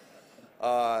same.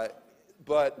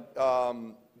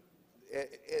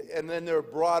 And then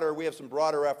we have some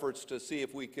broader efforts to see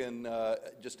if we can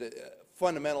just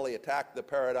fundamentally attack the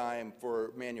paradigm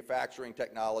for manufacturing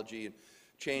technology and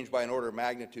change by an order of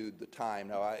magnitude the time.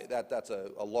 Now, that's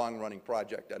a long-running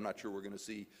project. I'm not sure we're going to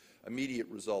see immediate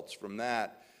results from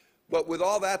that. But with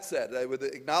all that said, with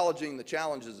acknowledging the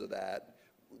challenges of that,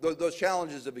 those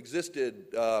challenges have existed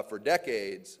for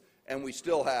decades, and we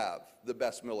still have the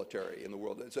best military in the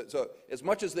world. So as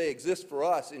much as they exist for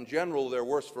us, in general, they're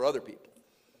worse for other people.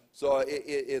 So in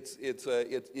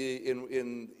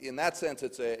that sense,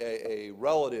 it's a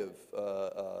relative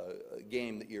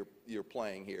game that you're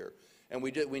playing here, and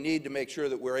we need to make sure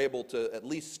that we're able to at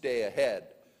least stay ahead.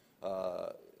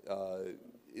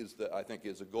 I think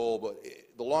is a goal, but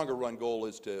the longer run goal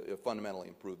is to fundamentally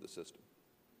improve the system.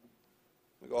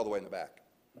 We go all the way in the back.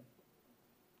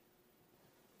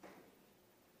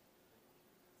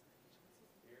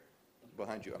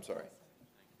 Behind you, I'm sorry.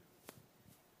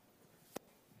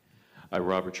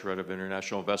 Robert Shredder,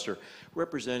 International Investor,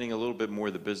 representing a little bit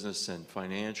more the business and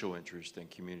financial interest in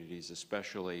communities,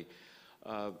 especially.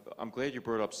 I'm glad you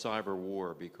brought up cyber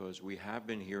war, because we have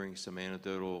been hearing some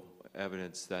anecdotal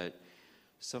evidence that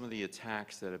some of the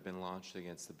attacks that have been launched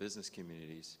against the business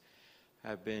communities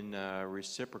have been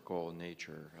reciprocal in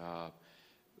nature.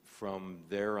 From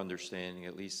their understanding,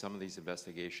 at least some of these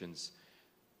investigations,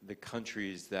 the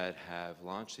countries that have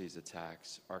launched these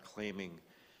attacks are claiming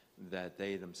that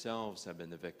they themselves have been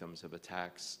the victims of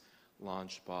attacks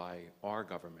launched by our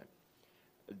government.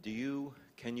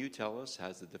 Can you tell us,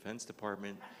 has the Defense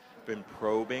Department been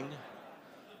probing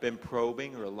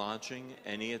or launching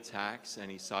any attacks,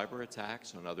 any cyber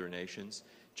attacks on other nations,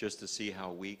 just to see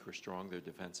how weak or strong their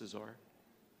defenses are?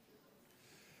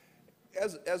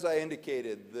 As I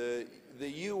indicated, the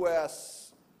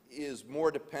U.S. is more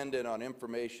dependent on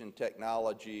information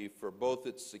technology for both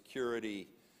its security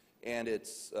and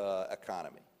its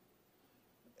economy.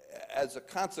 As a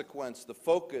consequence, the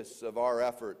focus of our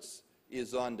efforts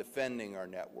is on defending our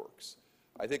networks.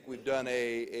 I think we've done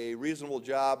a reasonable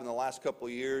job in the last couple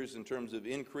of years in terms of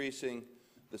increasing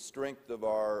the strength of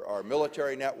our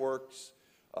military networks.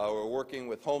 We're working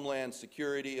with Homeland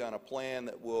Security on a plan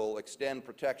that will extend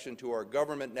protection to our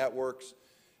government networks.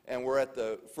 And we're at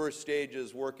the first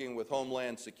stages working with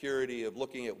Homeland Security of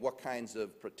looking at what kinds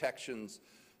of protections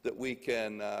that we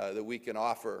can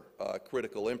offer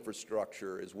critical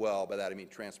infrastructure as well. By that I mean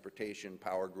transportation,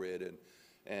 power grid,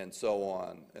 and so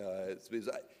on. Because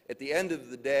at the end of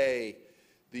the day,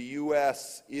 the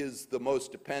U.S. is the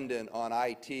most dependent on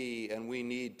IT, and we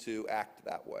need to act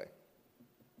that way.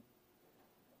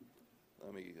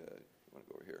 Let me want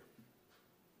to go over here.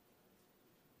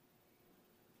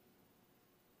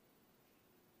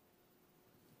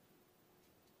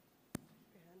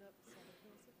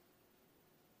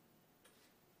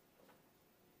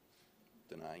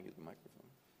 Denying you the microphone.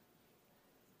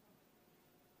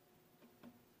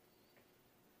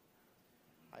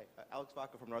 Hi, Alex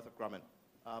Vaca from Northrop Grumman.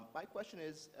 My question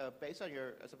is, based on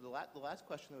the last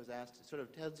question that was asked, it sort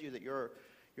of tells you that your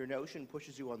notion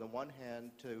pushes you on the one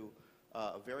hand to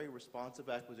a very responsive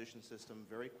acquisition system,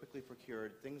 very quickly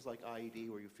procured, things like IED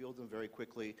where you field them very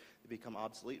quickly, they become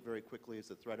obsolete very quickly as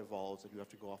the threat evolves and you have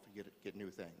to go off and get new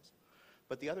things.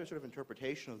 But the other sort of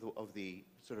interpretation of the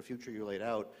sort of future you laid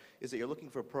out is that you're looking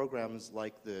for programs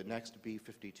like the next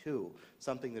B-52,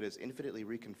 something that is infinitely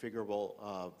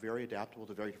reconfigurable, very adaptable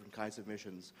to very different kinds of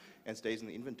missions, and stays in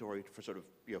the inventory for sort of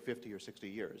 50 or 60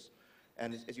 years.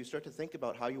 And as you start to think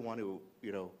about how you want to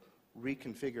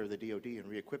reconfigure the DoD and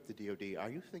re-equip the DoD, are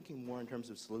you thinking more in terms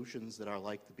of solutions that are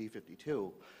like the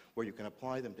B-52, where you can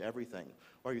apply them to everything?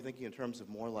 Or are you thinking in terms of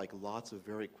more like lots of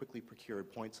very quickly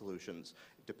procured point solutions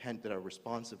that are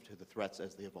responsive to the threats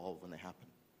as they evolve when they happen?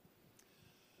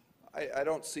 I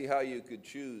don't see how you could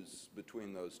choose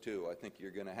between those two. I think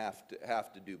you're going to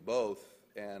have to do both,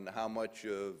 and how much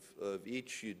of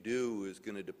each you do is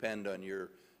going to depend on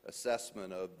your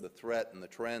assessment of the threat and the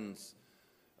trends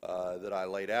that I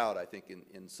laid out. I think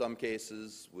in some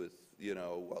cases with,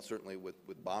 well, certainly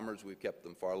with bombers, we've kept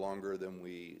them far longer than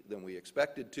we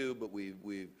expected to, but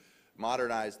we've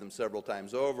modernized them several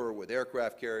times over. With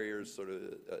aircraft carriers, sort of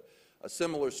a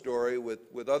similar story.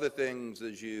 With other things,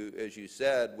 as you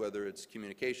said, whether it's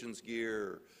communications gear,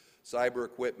 or cyber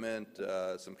equipment,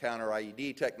 some counter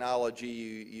IED technology,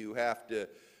 you have to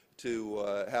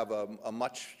have a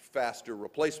much faster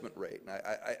replacement rate. And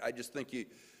I just think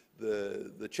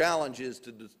the challenge is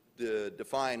to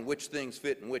define which things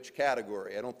fit in which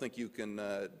category. I don't think you can,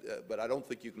 but I don't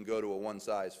think you can go to a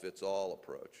one-size-fits-all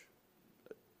approach.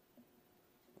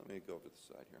 Let me go over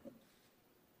the side here.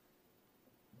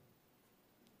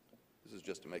 This is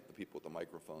just to make the people with the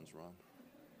microphones run.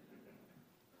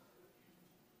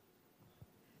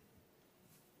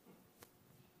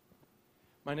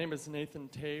 My name is Nathan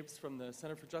Taves from the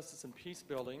Center for Justice and Peace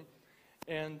Building,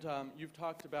 and you've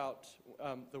talked about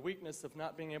the weakness of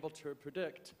not being able to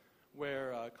predict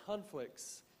where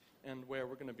conflicts and where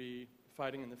we're going to be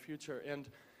fighting in the future.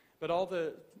 But all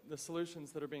the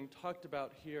solutions that are being talked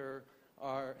about here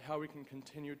are how we can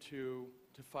continue to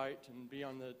fight and be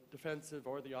on the defensive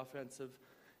or the offensive,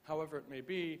 however it may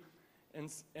be,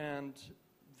 and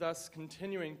thus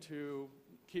continuing to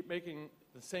keep making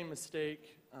the same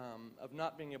mistake of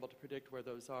not being able to predict where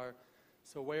those are.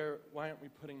 So why aren't we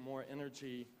putting more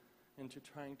energy into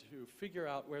trying to figure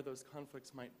out where those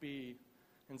conflicts might be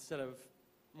instead of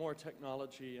more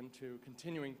technology into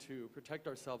continuing to protect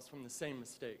ourselves from the same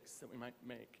mistakes that we might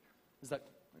make?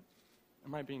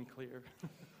 Am I being clear?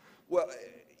 Well,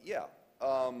 yeah.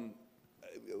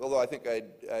 Although I think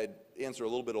I'd answer a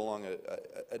little bit along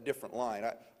a different line.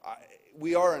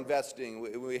 We are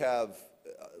investing. We have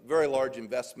very large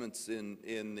investments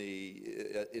in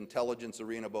the intelligence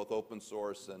arena, both open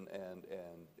source and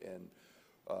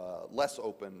less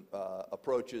open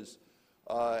approaches.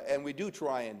 And we do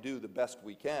try and do the best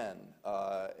we can,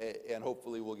 and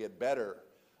hopefully we'll get better.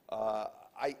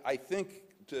 I think,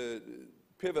 to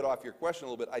pivot off your question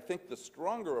a little bit, I think the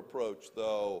stronger approach,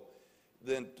 though,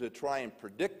 than to try and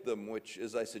predict them, which,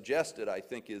 as I suggested, I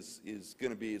think is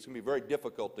going to be very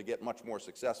difficult to get much more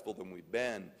successful than we've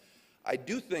been. I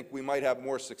do think we might have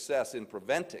more success in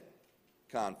preventing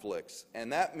conflicts,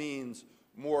 and that means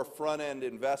more front-end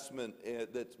investment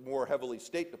that's more heavily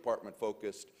State Department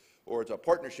focused, or it's a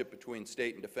partnership between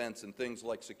state and defense and things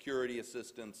like security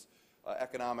assistance,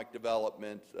 economic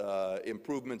development,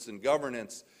 improvements in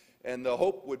governance. And the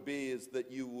hope would be is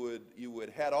that you would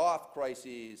head off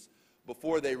crises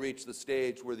before they reach the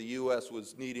stage where the U.S.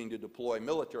 was needing to deploy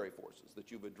military forces,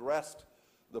 that you've addressed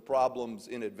the problems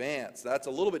in advance. That's a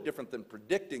little bit different than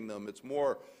predicting them. It's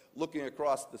more looking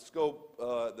across the scope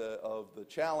of the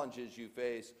challenges you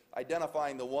face,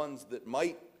 identifying the ones that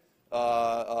might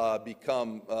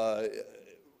become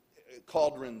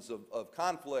cauldrons of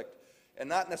conflict, and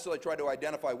not necessarily try to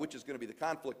identify which is going to be the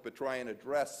conflict, but try and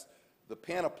address the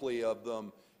panoply of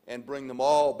them and bring them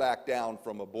all back down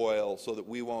from a boil so that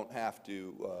we won't have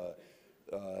to,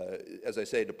 as I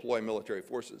say, deploy military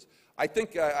forces. I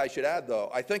think I should add, though,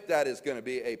 I think that is going to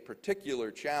be a particular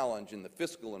challenge in the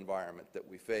fiscal environment that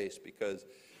we face because,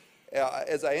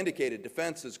 as I indicated,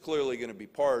 defense is clearly going to be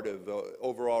part of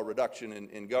overall reduction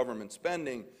in government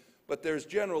spending, but there's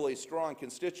generally strong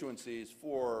constituencies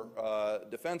for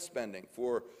defense spending,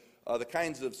 for the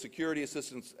kinds of security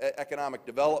assistance, economic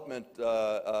development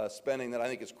spending that I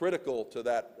think is critical to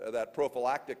that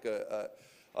prophylactic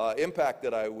impact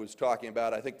that I was talking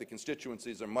about. I think the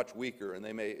constituencies are much weaker, and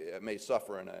they may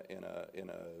suffer in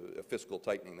a fiscal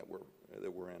tightening that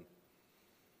we're in.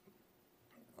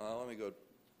 Let me go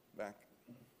back.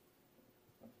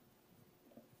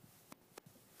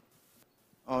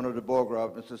 Honor de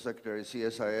Borgraaf, Mr. Secretary,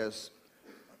 CSIS.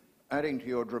 Adding to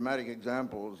your dramatic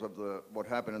examples of what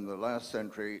happened in the last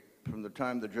century, from the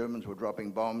time the Germans were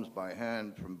dropping bombs by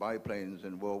hand from biplanes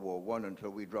in World War I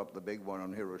until we dropped the big one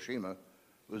on Hiroshima, it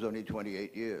was only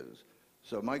 28 years.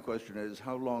 So my question is,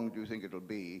 how long do you think it'll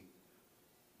be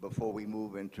before we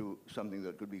move into something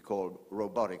that could be called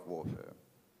robotic warfare?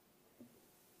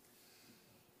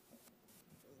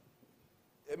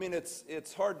 I mean,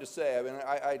 it's hard to say. I mean,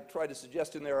 I try to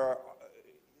suggest in there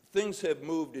things have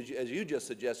moved, as you just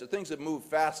suggested, things have moved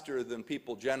faster than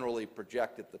people generally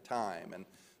project at the time. And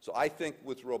so I think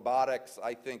with robotics,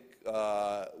 I think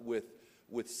with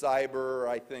cyber,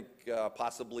 I think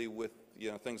possibly with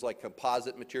things like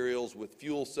composite materials, with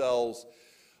fuel cells,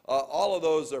 all of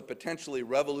those are potentially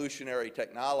revolutionary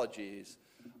technologies.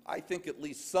 I think at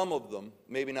least some of them,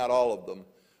 maybe not all of them,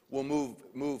 will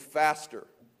move faster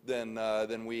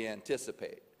than we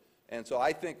anticipate. And so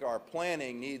I think our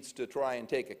planning needs to try and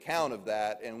take account of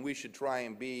that, and we should try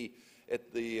and be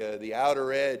at the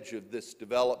outer edge of this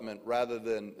development rather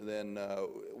than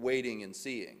waiting and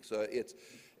seeing. So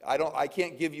I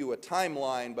can't give you a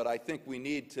timeline, but I think we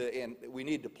need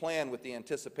to plan with the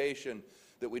anticipation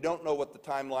that we don't know what the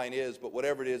timeline is, but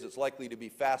whatever it is, it's likely to be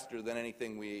faster than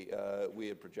anything we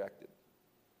had projected.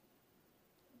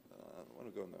 I want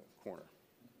to go in the corner.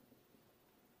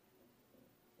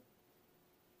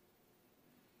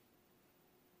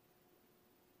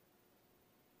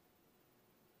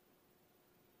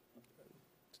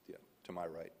 To my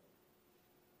right.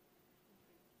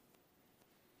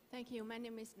 Thank you. My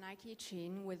name is Nike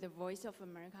Chin with the Voice of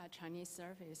America Chinese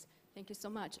Service. Thank you so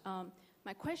much.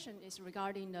 My question is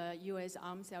regarding the U.S.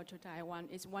 arms sale to Taiwan.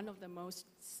 It's one of the most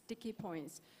sticky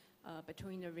points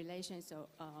between the relations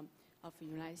of the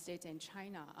United States and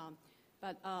China.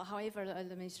 However, the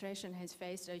administration has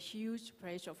faced a huge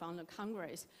pressure from the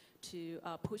Congress to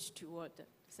push toward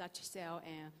such sale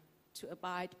and to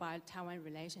abide by the Taiwan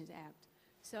Relations Act.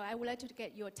 So I would like to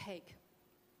get your take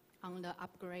on the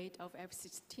upgrade of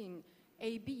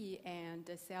F-16AB and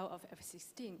the sale of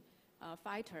F-16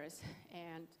 fighters.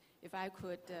 And if I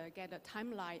could get a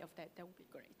timeline of that, that would be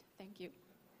great. Thank you.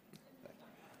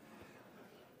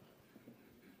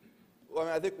 Well, I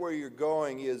mean, I think where you're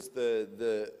going is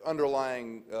the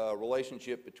underlying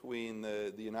relationship between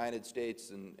the United States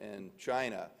and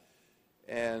China.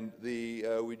 And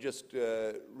we just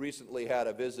recently had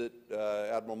a visit.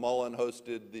 Admiral Mullen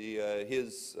hosted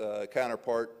his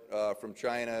counterpart from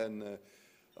China, and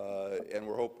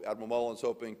Admiral Mullen's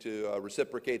hoping to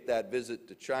reciprocate that visit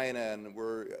to China. And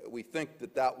we think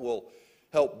that will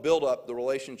help build up the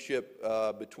relationship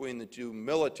between the two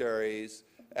militaries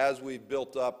as we've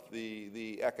built up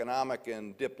the economic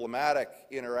and diplomatic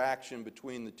interaction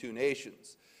between the two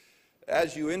nations.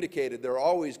 As you indicated, there are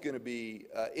always going to be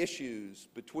issues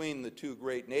between the two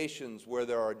great nations where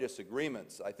there are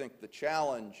disagreements. I think the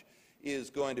challenge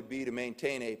is going to be to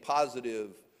maintain a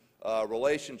positive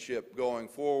relationship going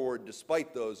forward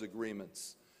despite those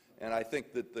agreements. And I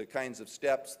think that the kinds of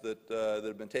steps that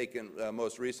have been taken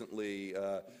most recently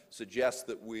suggest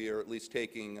that we are at least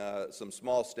taking some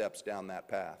small steps down that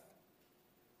path.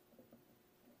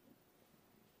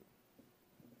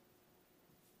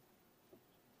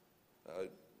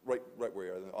 Right where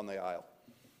you are, on the aisle.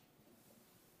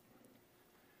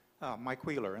 Mike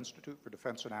Wheeler, Institute for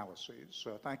Defense Analyses.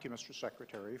 Thank you, Mr.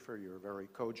 Secretary, for your very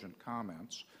cogent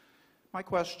comments. My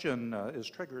question is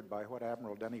triggered by what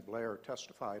Admiral Denny Blair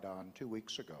testified on 2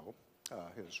 weeks ago,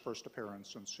 his first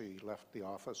appearance since he left the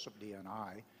office of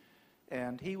DNI,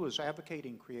 and he was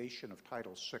advocating creation of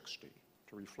Title 60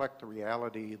 to reflect the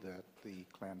reality that the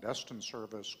clandestine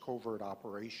service, covert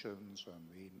operations, and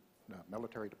the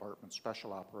military department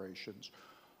special operations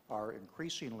are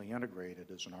increasingly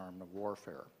integrated as an arm of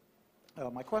warfare.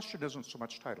 My question isn't so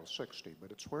much Title 60,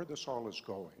 but it's where this all is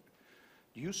going.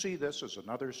 Do you see this as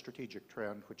another strategic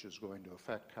trend which is going to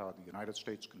affect how the United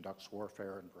States conducts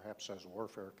warfare and perhaps has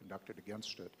warfare conducted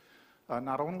against it,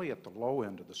 not only at the low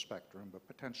end of the spectrum, but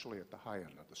potentially at the high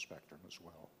end of the spectrum as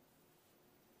well?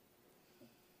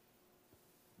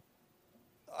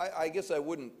 I guess I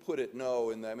wouldn't put it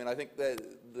no. I mean, I think that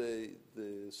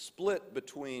the split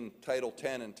between Title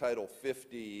 10 and Title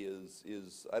 50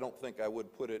 is I don't think I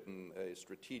would put it in a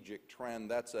strategic trend.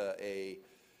 That's a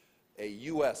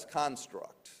U.S.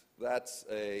 construct. That's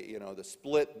the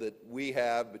split that we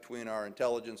have between our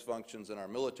intelligence functions and our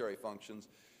military functions.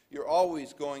 You're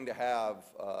always going to have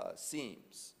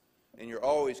seams, and you're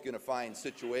always going to find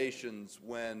situations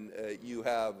when you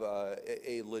have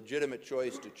a legitimate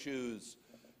choice to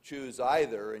choose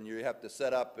either, and you have to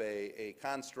set up a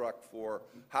construct for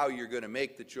how you're going to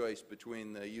make the choice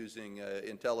between using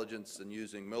intelligence and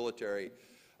using military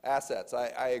assets.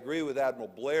 I agree with Admiral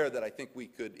Blair that I think we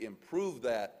could improve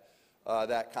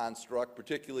that construct,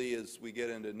 particularly as we get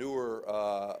into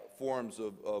newer forms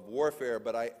of warfare,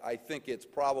 but I think it's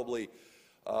probably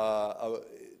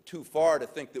too far to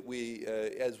think that we,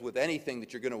 as with anything,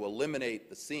 that you're going to eliminate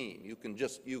the seam. You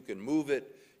can move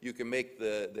it. You can make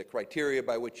the criteria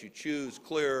by which you choose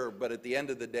clearer, but at the end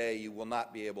of the day, you will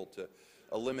not be able to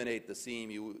eliminate the seam.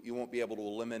 You won't be able to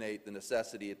eliminate the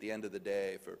necessity at the end of the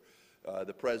day for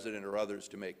the President or others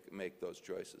to make those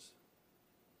choices.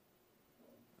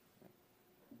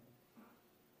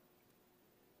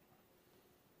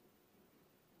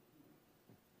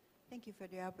 Thank you for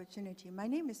the opportunity. My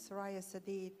name is Soraya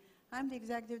Sadid. I'm the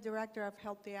Executive Director of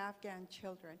Help the Afghan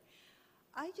Children.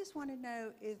 I just want to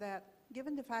know is that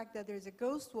given the fact that there's a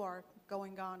ghost war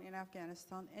going on in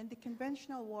Afghanistan and the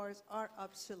conventional wars are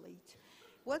obsolete,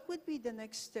 what would be the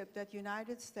next step that the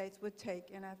United States would take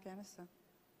in Afghanistan?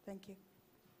 Thank you.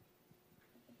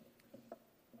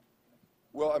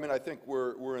 Well, I mean, I think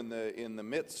we're in the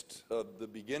midst of the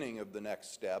beginning of the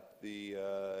next step. The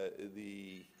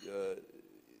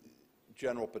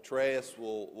General Petraeus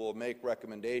will make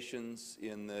recommendations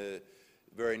in the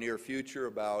very near future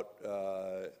about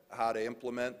how to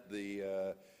implement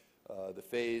the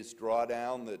phased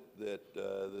drawdown that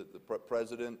the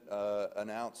President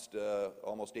announced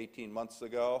almost 18 months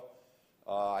ago.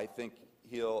 I think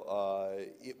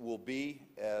it will be,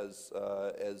 as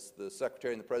the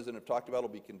Secretary and the President have talked about, it will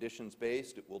be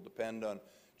conditions-based. It will depend on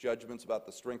judgments about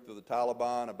the strength of the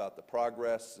Taliban, about the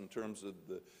progress in terms of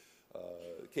the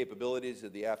capabilities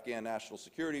of the Afghan National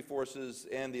Security Forces,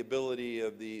 and the ability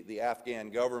of the Afghan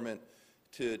government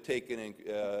to take an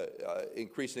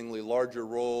increasingly larger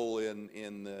role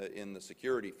in the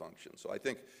security function. So I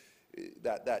think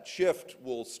that shift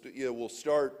will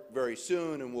start very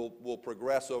soon and will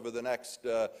progress over the next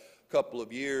couple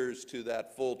of years to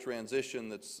that full transition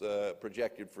that's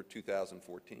projected for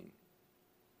 2014.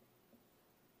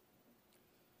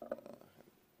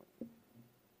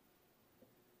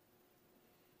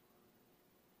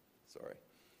 Sorry.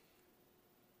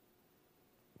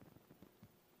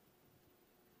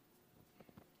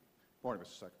 Morning,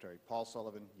 Mr. Secretary. Paul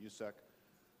Sullivan, USEC.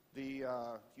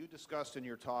 You discussed in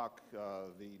your talk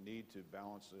the need to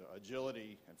balance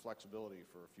agility and flexibility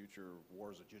for future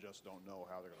wars that you just don't know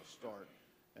how they're going to start.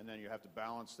 And then you have to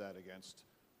balance that against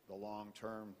the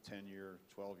long-term 10-year,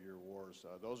 12-year wars.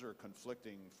 Those are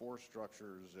conflicting force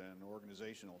structures and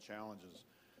organizational challenges.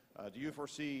 Do you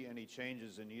foresee any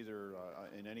changes in either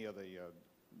in any of the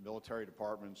military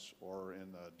departments or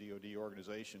in the DoD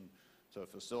organization to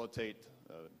facilitate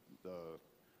the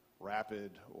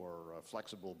rapid or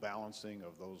flexible balancing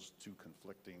of those two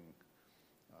conflicting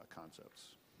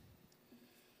concepts?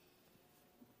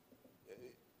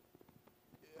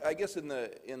 I guess in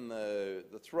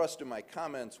the thrust of my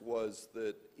comments was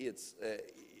that it's.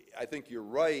 I think you're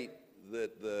right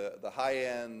that the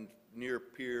high-end,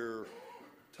 near-peer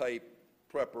type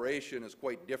preparation is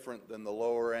quite different than the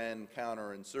lower-end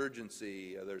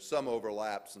counterinsurgency. There's some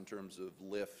overlaps in terms of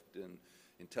lift and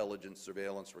intelligence,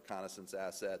 surveillance, reconnaissance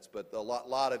assets, but a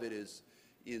lot of it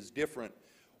is different.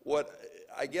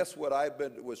 I guess what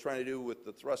was trying to do with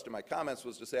the thrust of my comments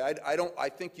was to say I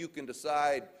think you can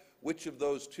decide which of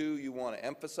those two you want to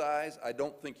emphasize. I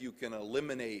don't think you can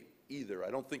eliminate either. I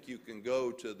don't think you can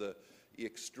go to the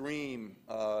extreme,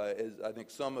 as I think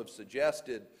some have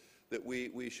suggested, that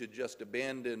we should just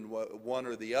abandon one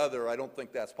or the other. I don't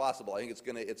think that's possible. I think it's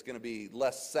going to be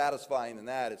less satisfying than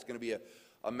that. It's going to be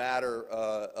a matter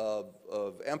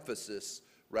of emphasis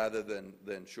rather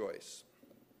than choice.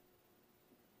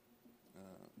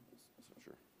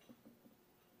 Sure.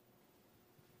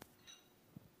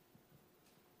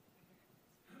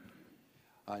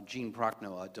 Gene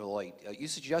Prochnow, Deloitte. You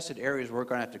suggested areas we're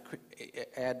going to have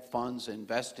to add funds,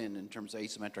 invest in terms of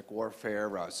asymmetric warfare,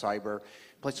 cyber,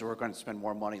 places where we're going to spend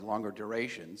more money, longer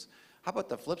durations. How about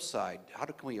the flip side? How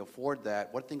can we afford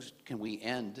that? What things can we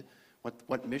end?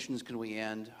 What missions can we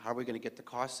end? How are we going to get the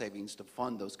cost savings to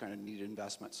fund those kind of needed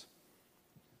investments?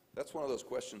 That's one of those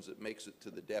questions that makes it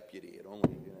to the deputy. It only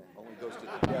goes to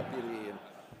the deputy and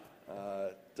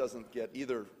doesn't get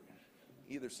either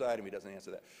side of me doesn't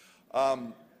answer that.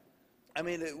 I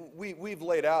mean, we've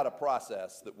laid out a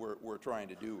process that we're trying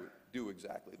to do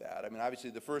exactly that. I mean, obviously,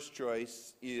 the first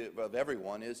choice of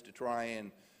everyone is to try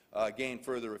and gain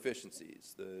further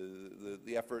efficiencies.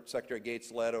 The effort Secretary Gates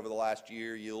led over the last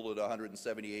year yielded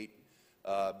 $178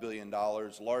 billion,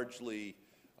 largely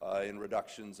in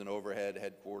reductions in overhead,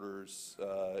 headquarters,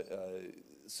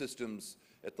 systems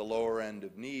at the lower end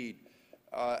of need.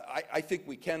 I think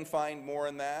we can find more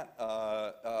in that.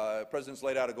 The President's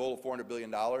laid out a goal of $400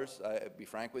 billion. I'll be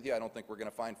frank with you, I don't think we're going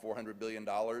to find $400 billion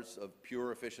of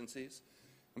pure efficiencies.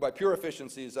 And by pure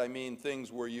efficiencies, I mean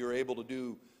things where you're able to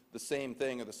do the same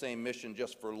thing or the same mission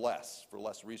just for less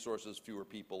resources, fewer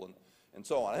people, and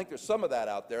so on. I think there's some of that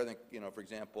out there. I think, for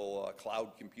example,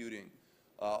 cloud computing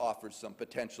offers some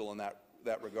potential in that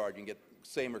regard. You can get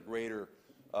same or greater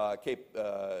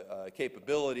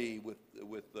capability with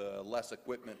less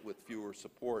equipment, with fewer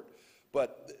support.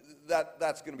 But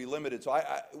that's going to be limited. So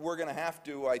we're going to have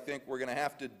to, I think,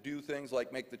 do things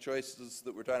like make the choices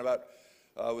that we're talking about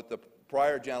with the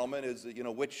prior gentleman is,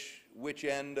 which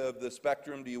end of the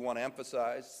spectrum do you want to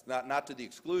emphasize? Not to the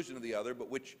exclusion of the other, but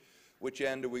which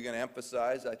end are we going to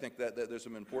emphasize? I think that there's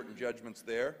some important judgments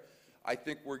there. I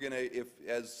think we're going to,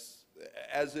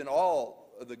 as in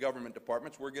all of the government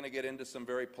departments, we're going to get into some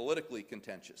very politically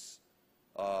contentious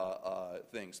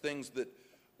things that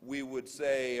we would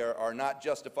say are not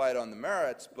justified on the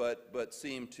merits, but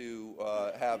seem to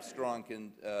have strong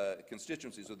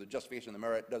constituencies, or the justification of the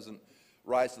merit doesn't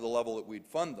rise to the level that we'd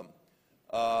fund them.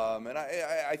 And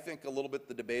I think a little bit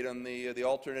the debate on the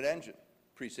alternate engine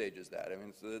presages that. I mean,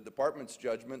 it's the department's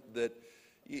judgment that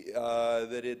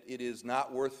it is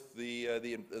not worth the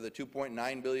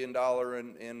 $2.9 billion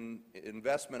in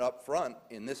investment up front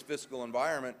in this fiscal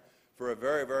environment for a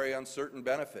very, very uncertain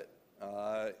benefit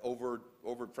over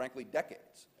frankly,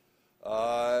 decades.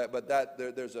 But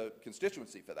there's a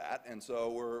constituency for that, and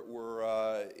so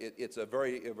it's a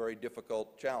very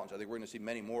difficult challenge. I think we're going to see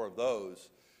many more of those,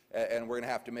 and we're going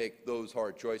to have to make those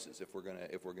hard choices if we're going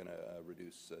to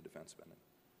reduce defense spending.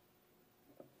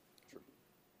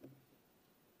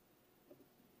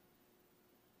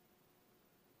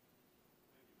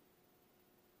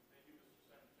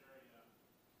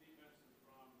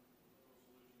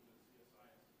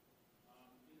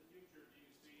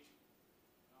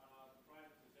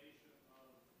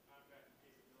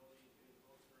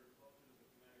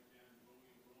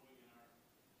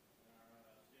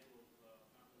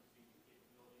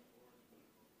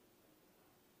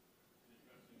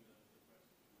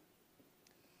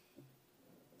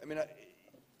 I mean,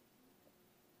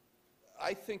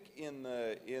 I think in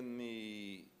the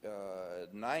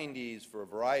 90s, for a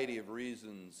variety of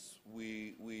reasons,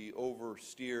 we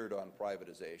oversteered on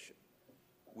privatization.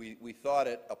 We thought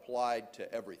it applied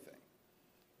to everything,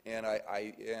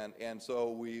 and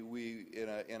so we in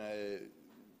a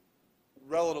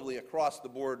relatively across the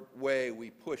board way, we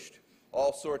pushed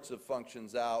all sorts of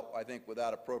functions out, I think,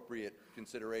 without appropriate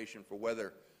consideration for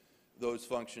whether those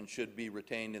functions should be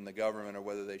retained in the government or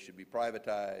whether they should be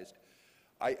privatized.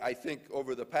 I think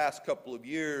over the past couple of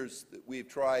years that we've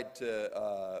tried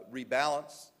to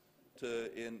rebalance,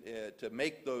 to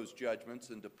make those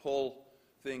judgments and to pull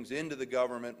things into the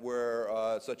government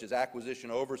where, such as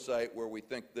acquisition oversight, where we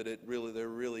think that there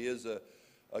really is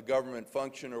a government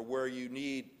function, or where you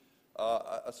need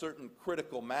a certain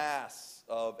critical mass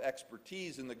of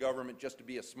expertise in the government just to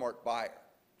be a smart buyer,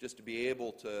 just to be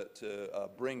able to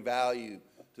bring value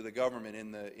to the government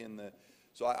in the.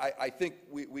 So I think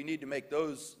we need to make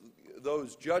those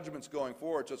judgments going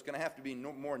forward. So it's going to have to be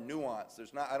more nuanced.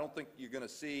 I don't think you're going to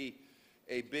see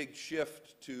a big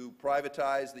shift to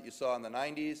privatize that you saw in the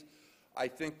 90s. I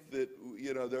think that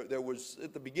there was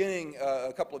at the beginning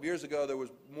a couple of years ago there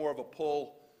was more of a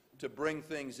pull to bring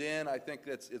things in. I think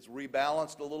it's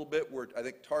rebalanced a little bit. We're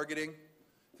targeting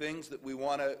things that we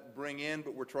want to bring in,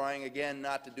 but we're trying again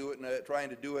not to do it. Trying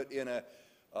to do it in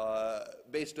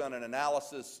based on an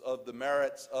analysis of the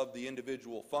merits of the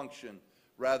individual function,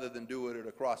 rather than doing it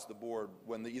across the board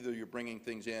when either you're bringing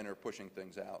things in or pushing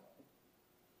things out.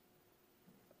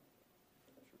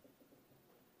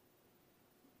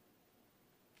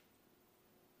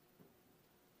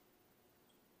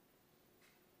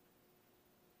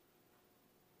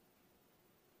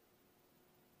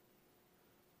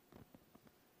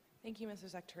 Thank you, Mr.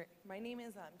 Secretary. My name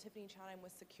is Tiffany Chan. I'm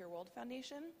with Secure World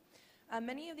Foundation.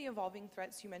 Many of the evolving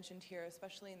threats you mentioned here,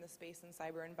 especially in the space and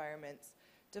cyber environments,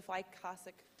 defy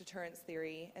classic deterrence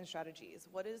theory and strategies.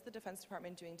 What is the Defense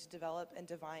Department doing to develop and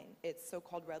define its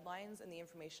so-called red lines in the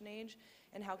information age,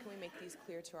 and how can we make these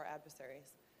clear to our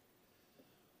adversaries?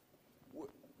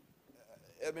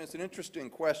 I mean, it's an interesting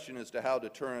question as to how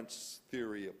deterrence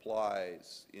theory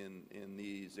applies in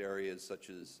these areas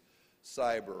such as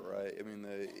cyber, right? I mean,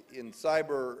 in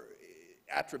cyber,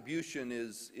 attribution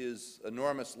is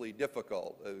enormously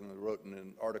difficult. I wrote in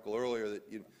an article earlier that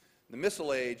in the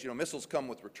missile age, missiles come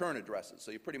with return addresses, so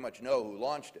you pretty much know who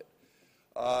launched it.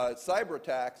 Cyber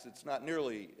attacks, it's not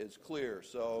nearly as clear.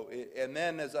 So, and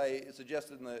then, as I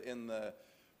suggested in the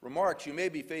remarks, you may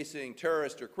be facing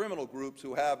terrorist or criminal groups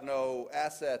who have no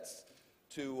assets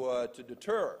to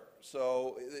deter.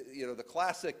 So, the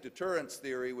classic deterrence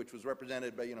theory, which was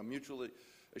represented by, mutually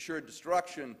assured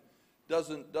destruction,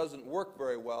 doesn't work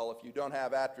very well if you don't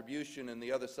have attribution and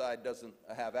the other side doesn't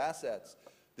have assets.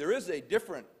 There is a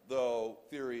different, though,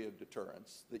 theory of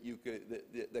deterrence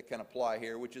that can apply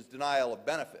here, which is denial of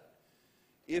benefit.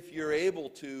 If you're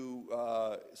able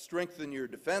to strengthen your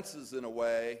defenses in a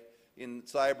way in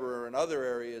cyber or in other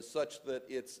areas such that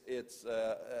it's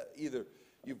either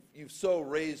you've so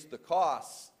raised the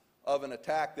costs of an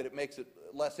attack that it makes it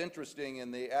less interesting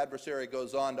and the adversary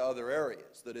goes on to other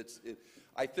areas,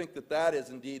 I think that is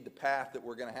indeed the path that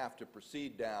we're going to have to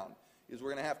proceed down, is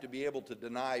we're going to have to be able to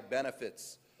deny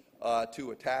benefits to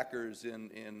attackers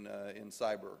in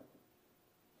cyber.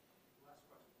 Last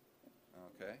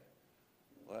question. Okay.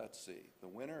 Let's see. The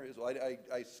winner is, well,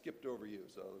 I skipped over you,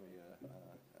 so let me,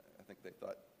 I think they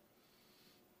thought.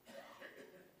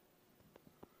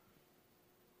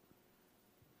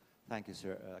 Thank you,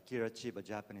 sir. Akira Chiba,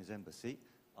 Japanese Embassy.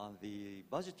 On the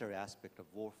budgetary aspect of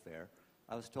warfare,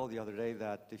 I was told the other day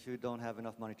that if you don't have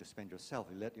enough money to spend yourself,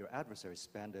 you let your adversary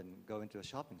spend and go into a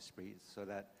shopping spree so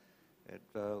that it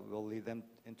will lead them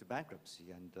into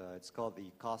bankruptcy. And it's called the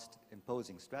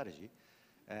cost-imposing strategy.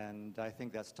 And I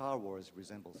think that Star Wars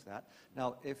resembles that.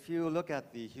 Now, if you look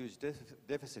at the huge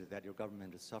deficit that your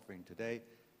government is suffering today,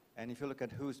 and if you look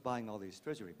at who's buying all these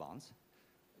treasury bonds,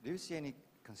 do you see any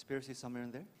conspiracy somewhere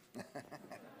in there?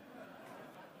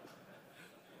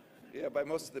 Yeah, by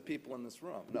most of the people in this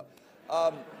room. No.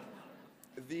 I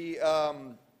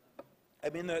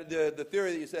mean, the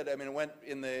theory that you said, I mean, it went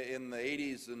in the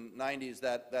 80s and 90s,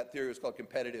 that theory was called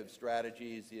competitive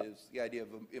strategies, is the idea of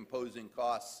imposing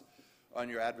costs on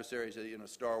your adversaries.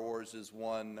 Star Wars is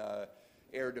one,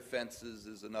 air defenses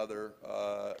is another.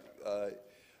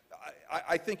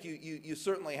 I think you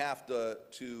certainly have to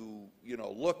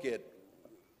look at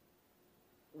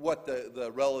what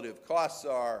the relative costs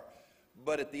are,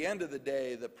 but at the end of the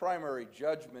day, the primary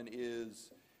judgment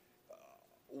is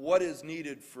what is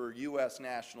needed for U.S.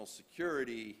 national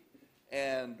security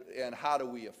and how do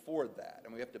we afford that?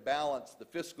 And we have to balance the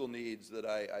fiscal needs that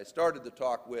I started the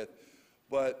talk with,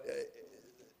 but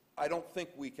I don't think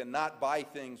we cannot buy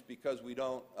things because we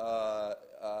don't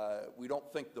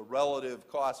think the relative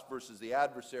cost versus the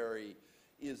adversary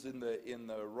is in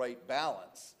the right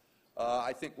balance.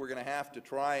 I think we're going to have to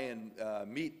try and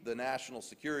meet the national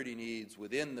security needs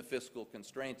within the fiscal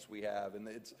constraints we have, and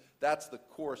that's the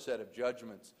core set of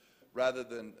judgments, rather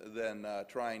than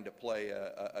trying to play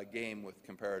a game with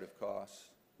comparative costs.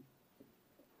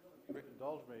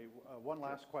 Indulge me, one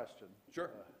last question. Sure.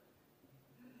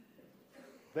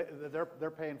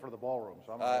 They're paying for the ballroom,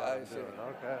 so I'm not allowed to do it.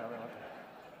 Okay.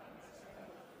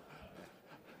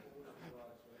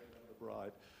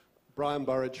 Right. Brian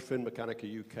Burridge, Fin Mechanica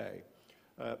UK.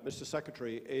 Mr.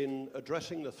 Secretary, in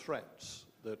addressing the threats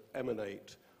that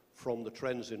emanate from the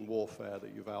trends in warfare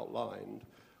that you've outlined,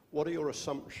 what are your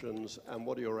assumptions and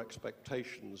what are your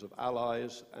expectations of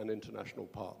allies and international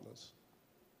partners?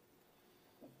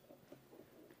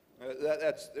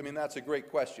 That's a great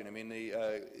question. I mean,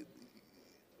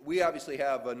 we obviously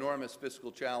have enormous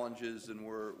fiscal challenges, and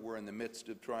we're in the midst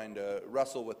of trying to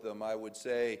wrestle with them. I would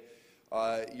say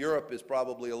Europe is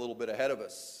probably a little bit ahead of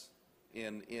us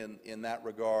in that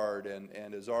regard,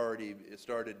 and has already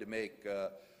started to make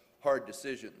hard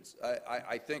decisions.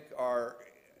 I think our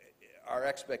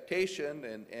expectation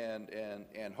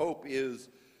and hope is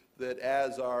that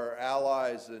as our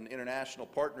allies and international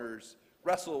partners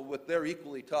wrestle with their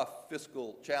equally tough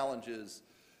fiscal challenges,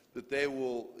 that they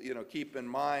will keep in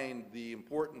mind the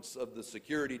importance of the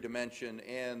security dimension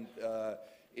and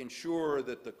ensure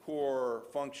that the core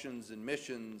functions and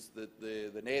missions that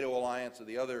the NATO alliance or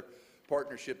the other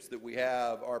partnerships that we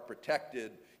have are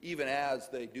protected, even as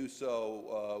they do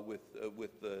so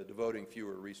with devoting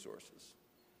fewer resources.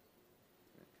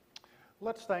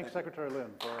 Let's thank Secretary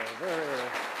Lin for a very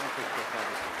interesting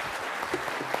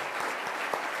conversation.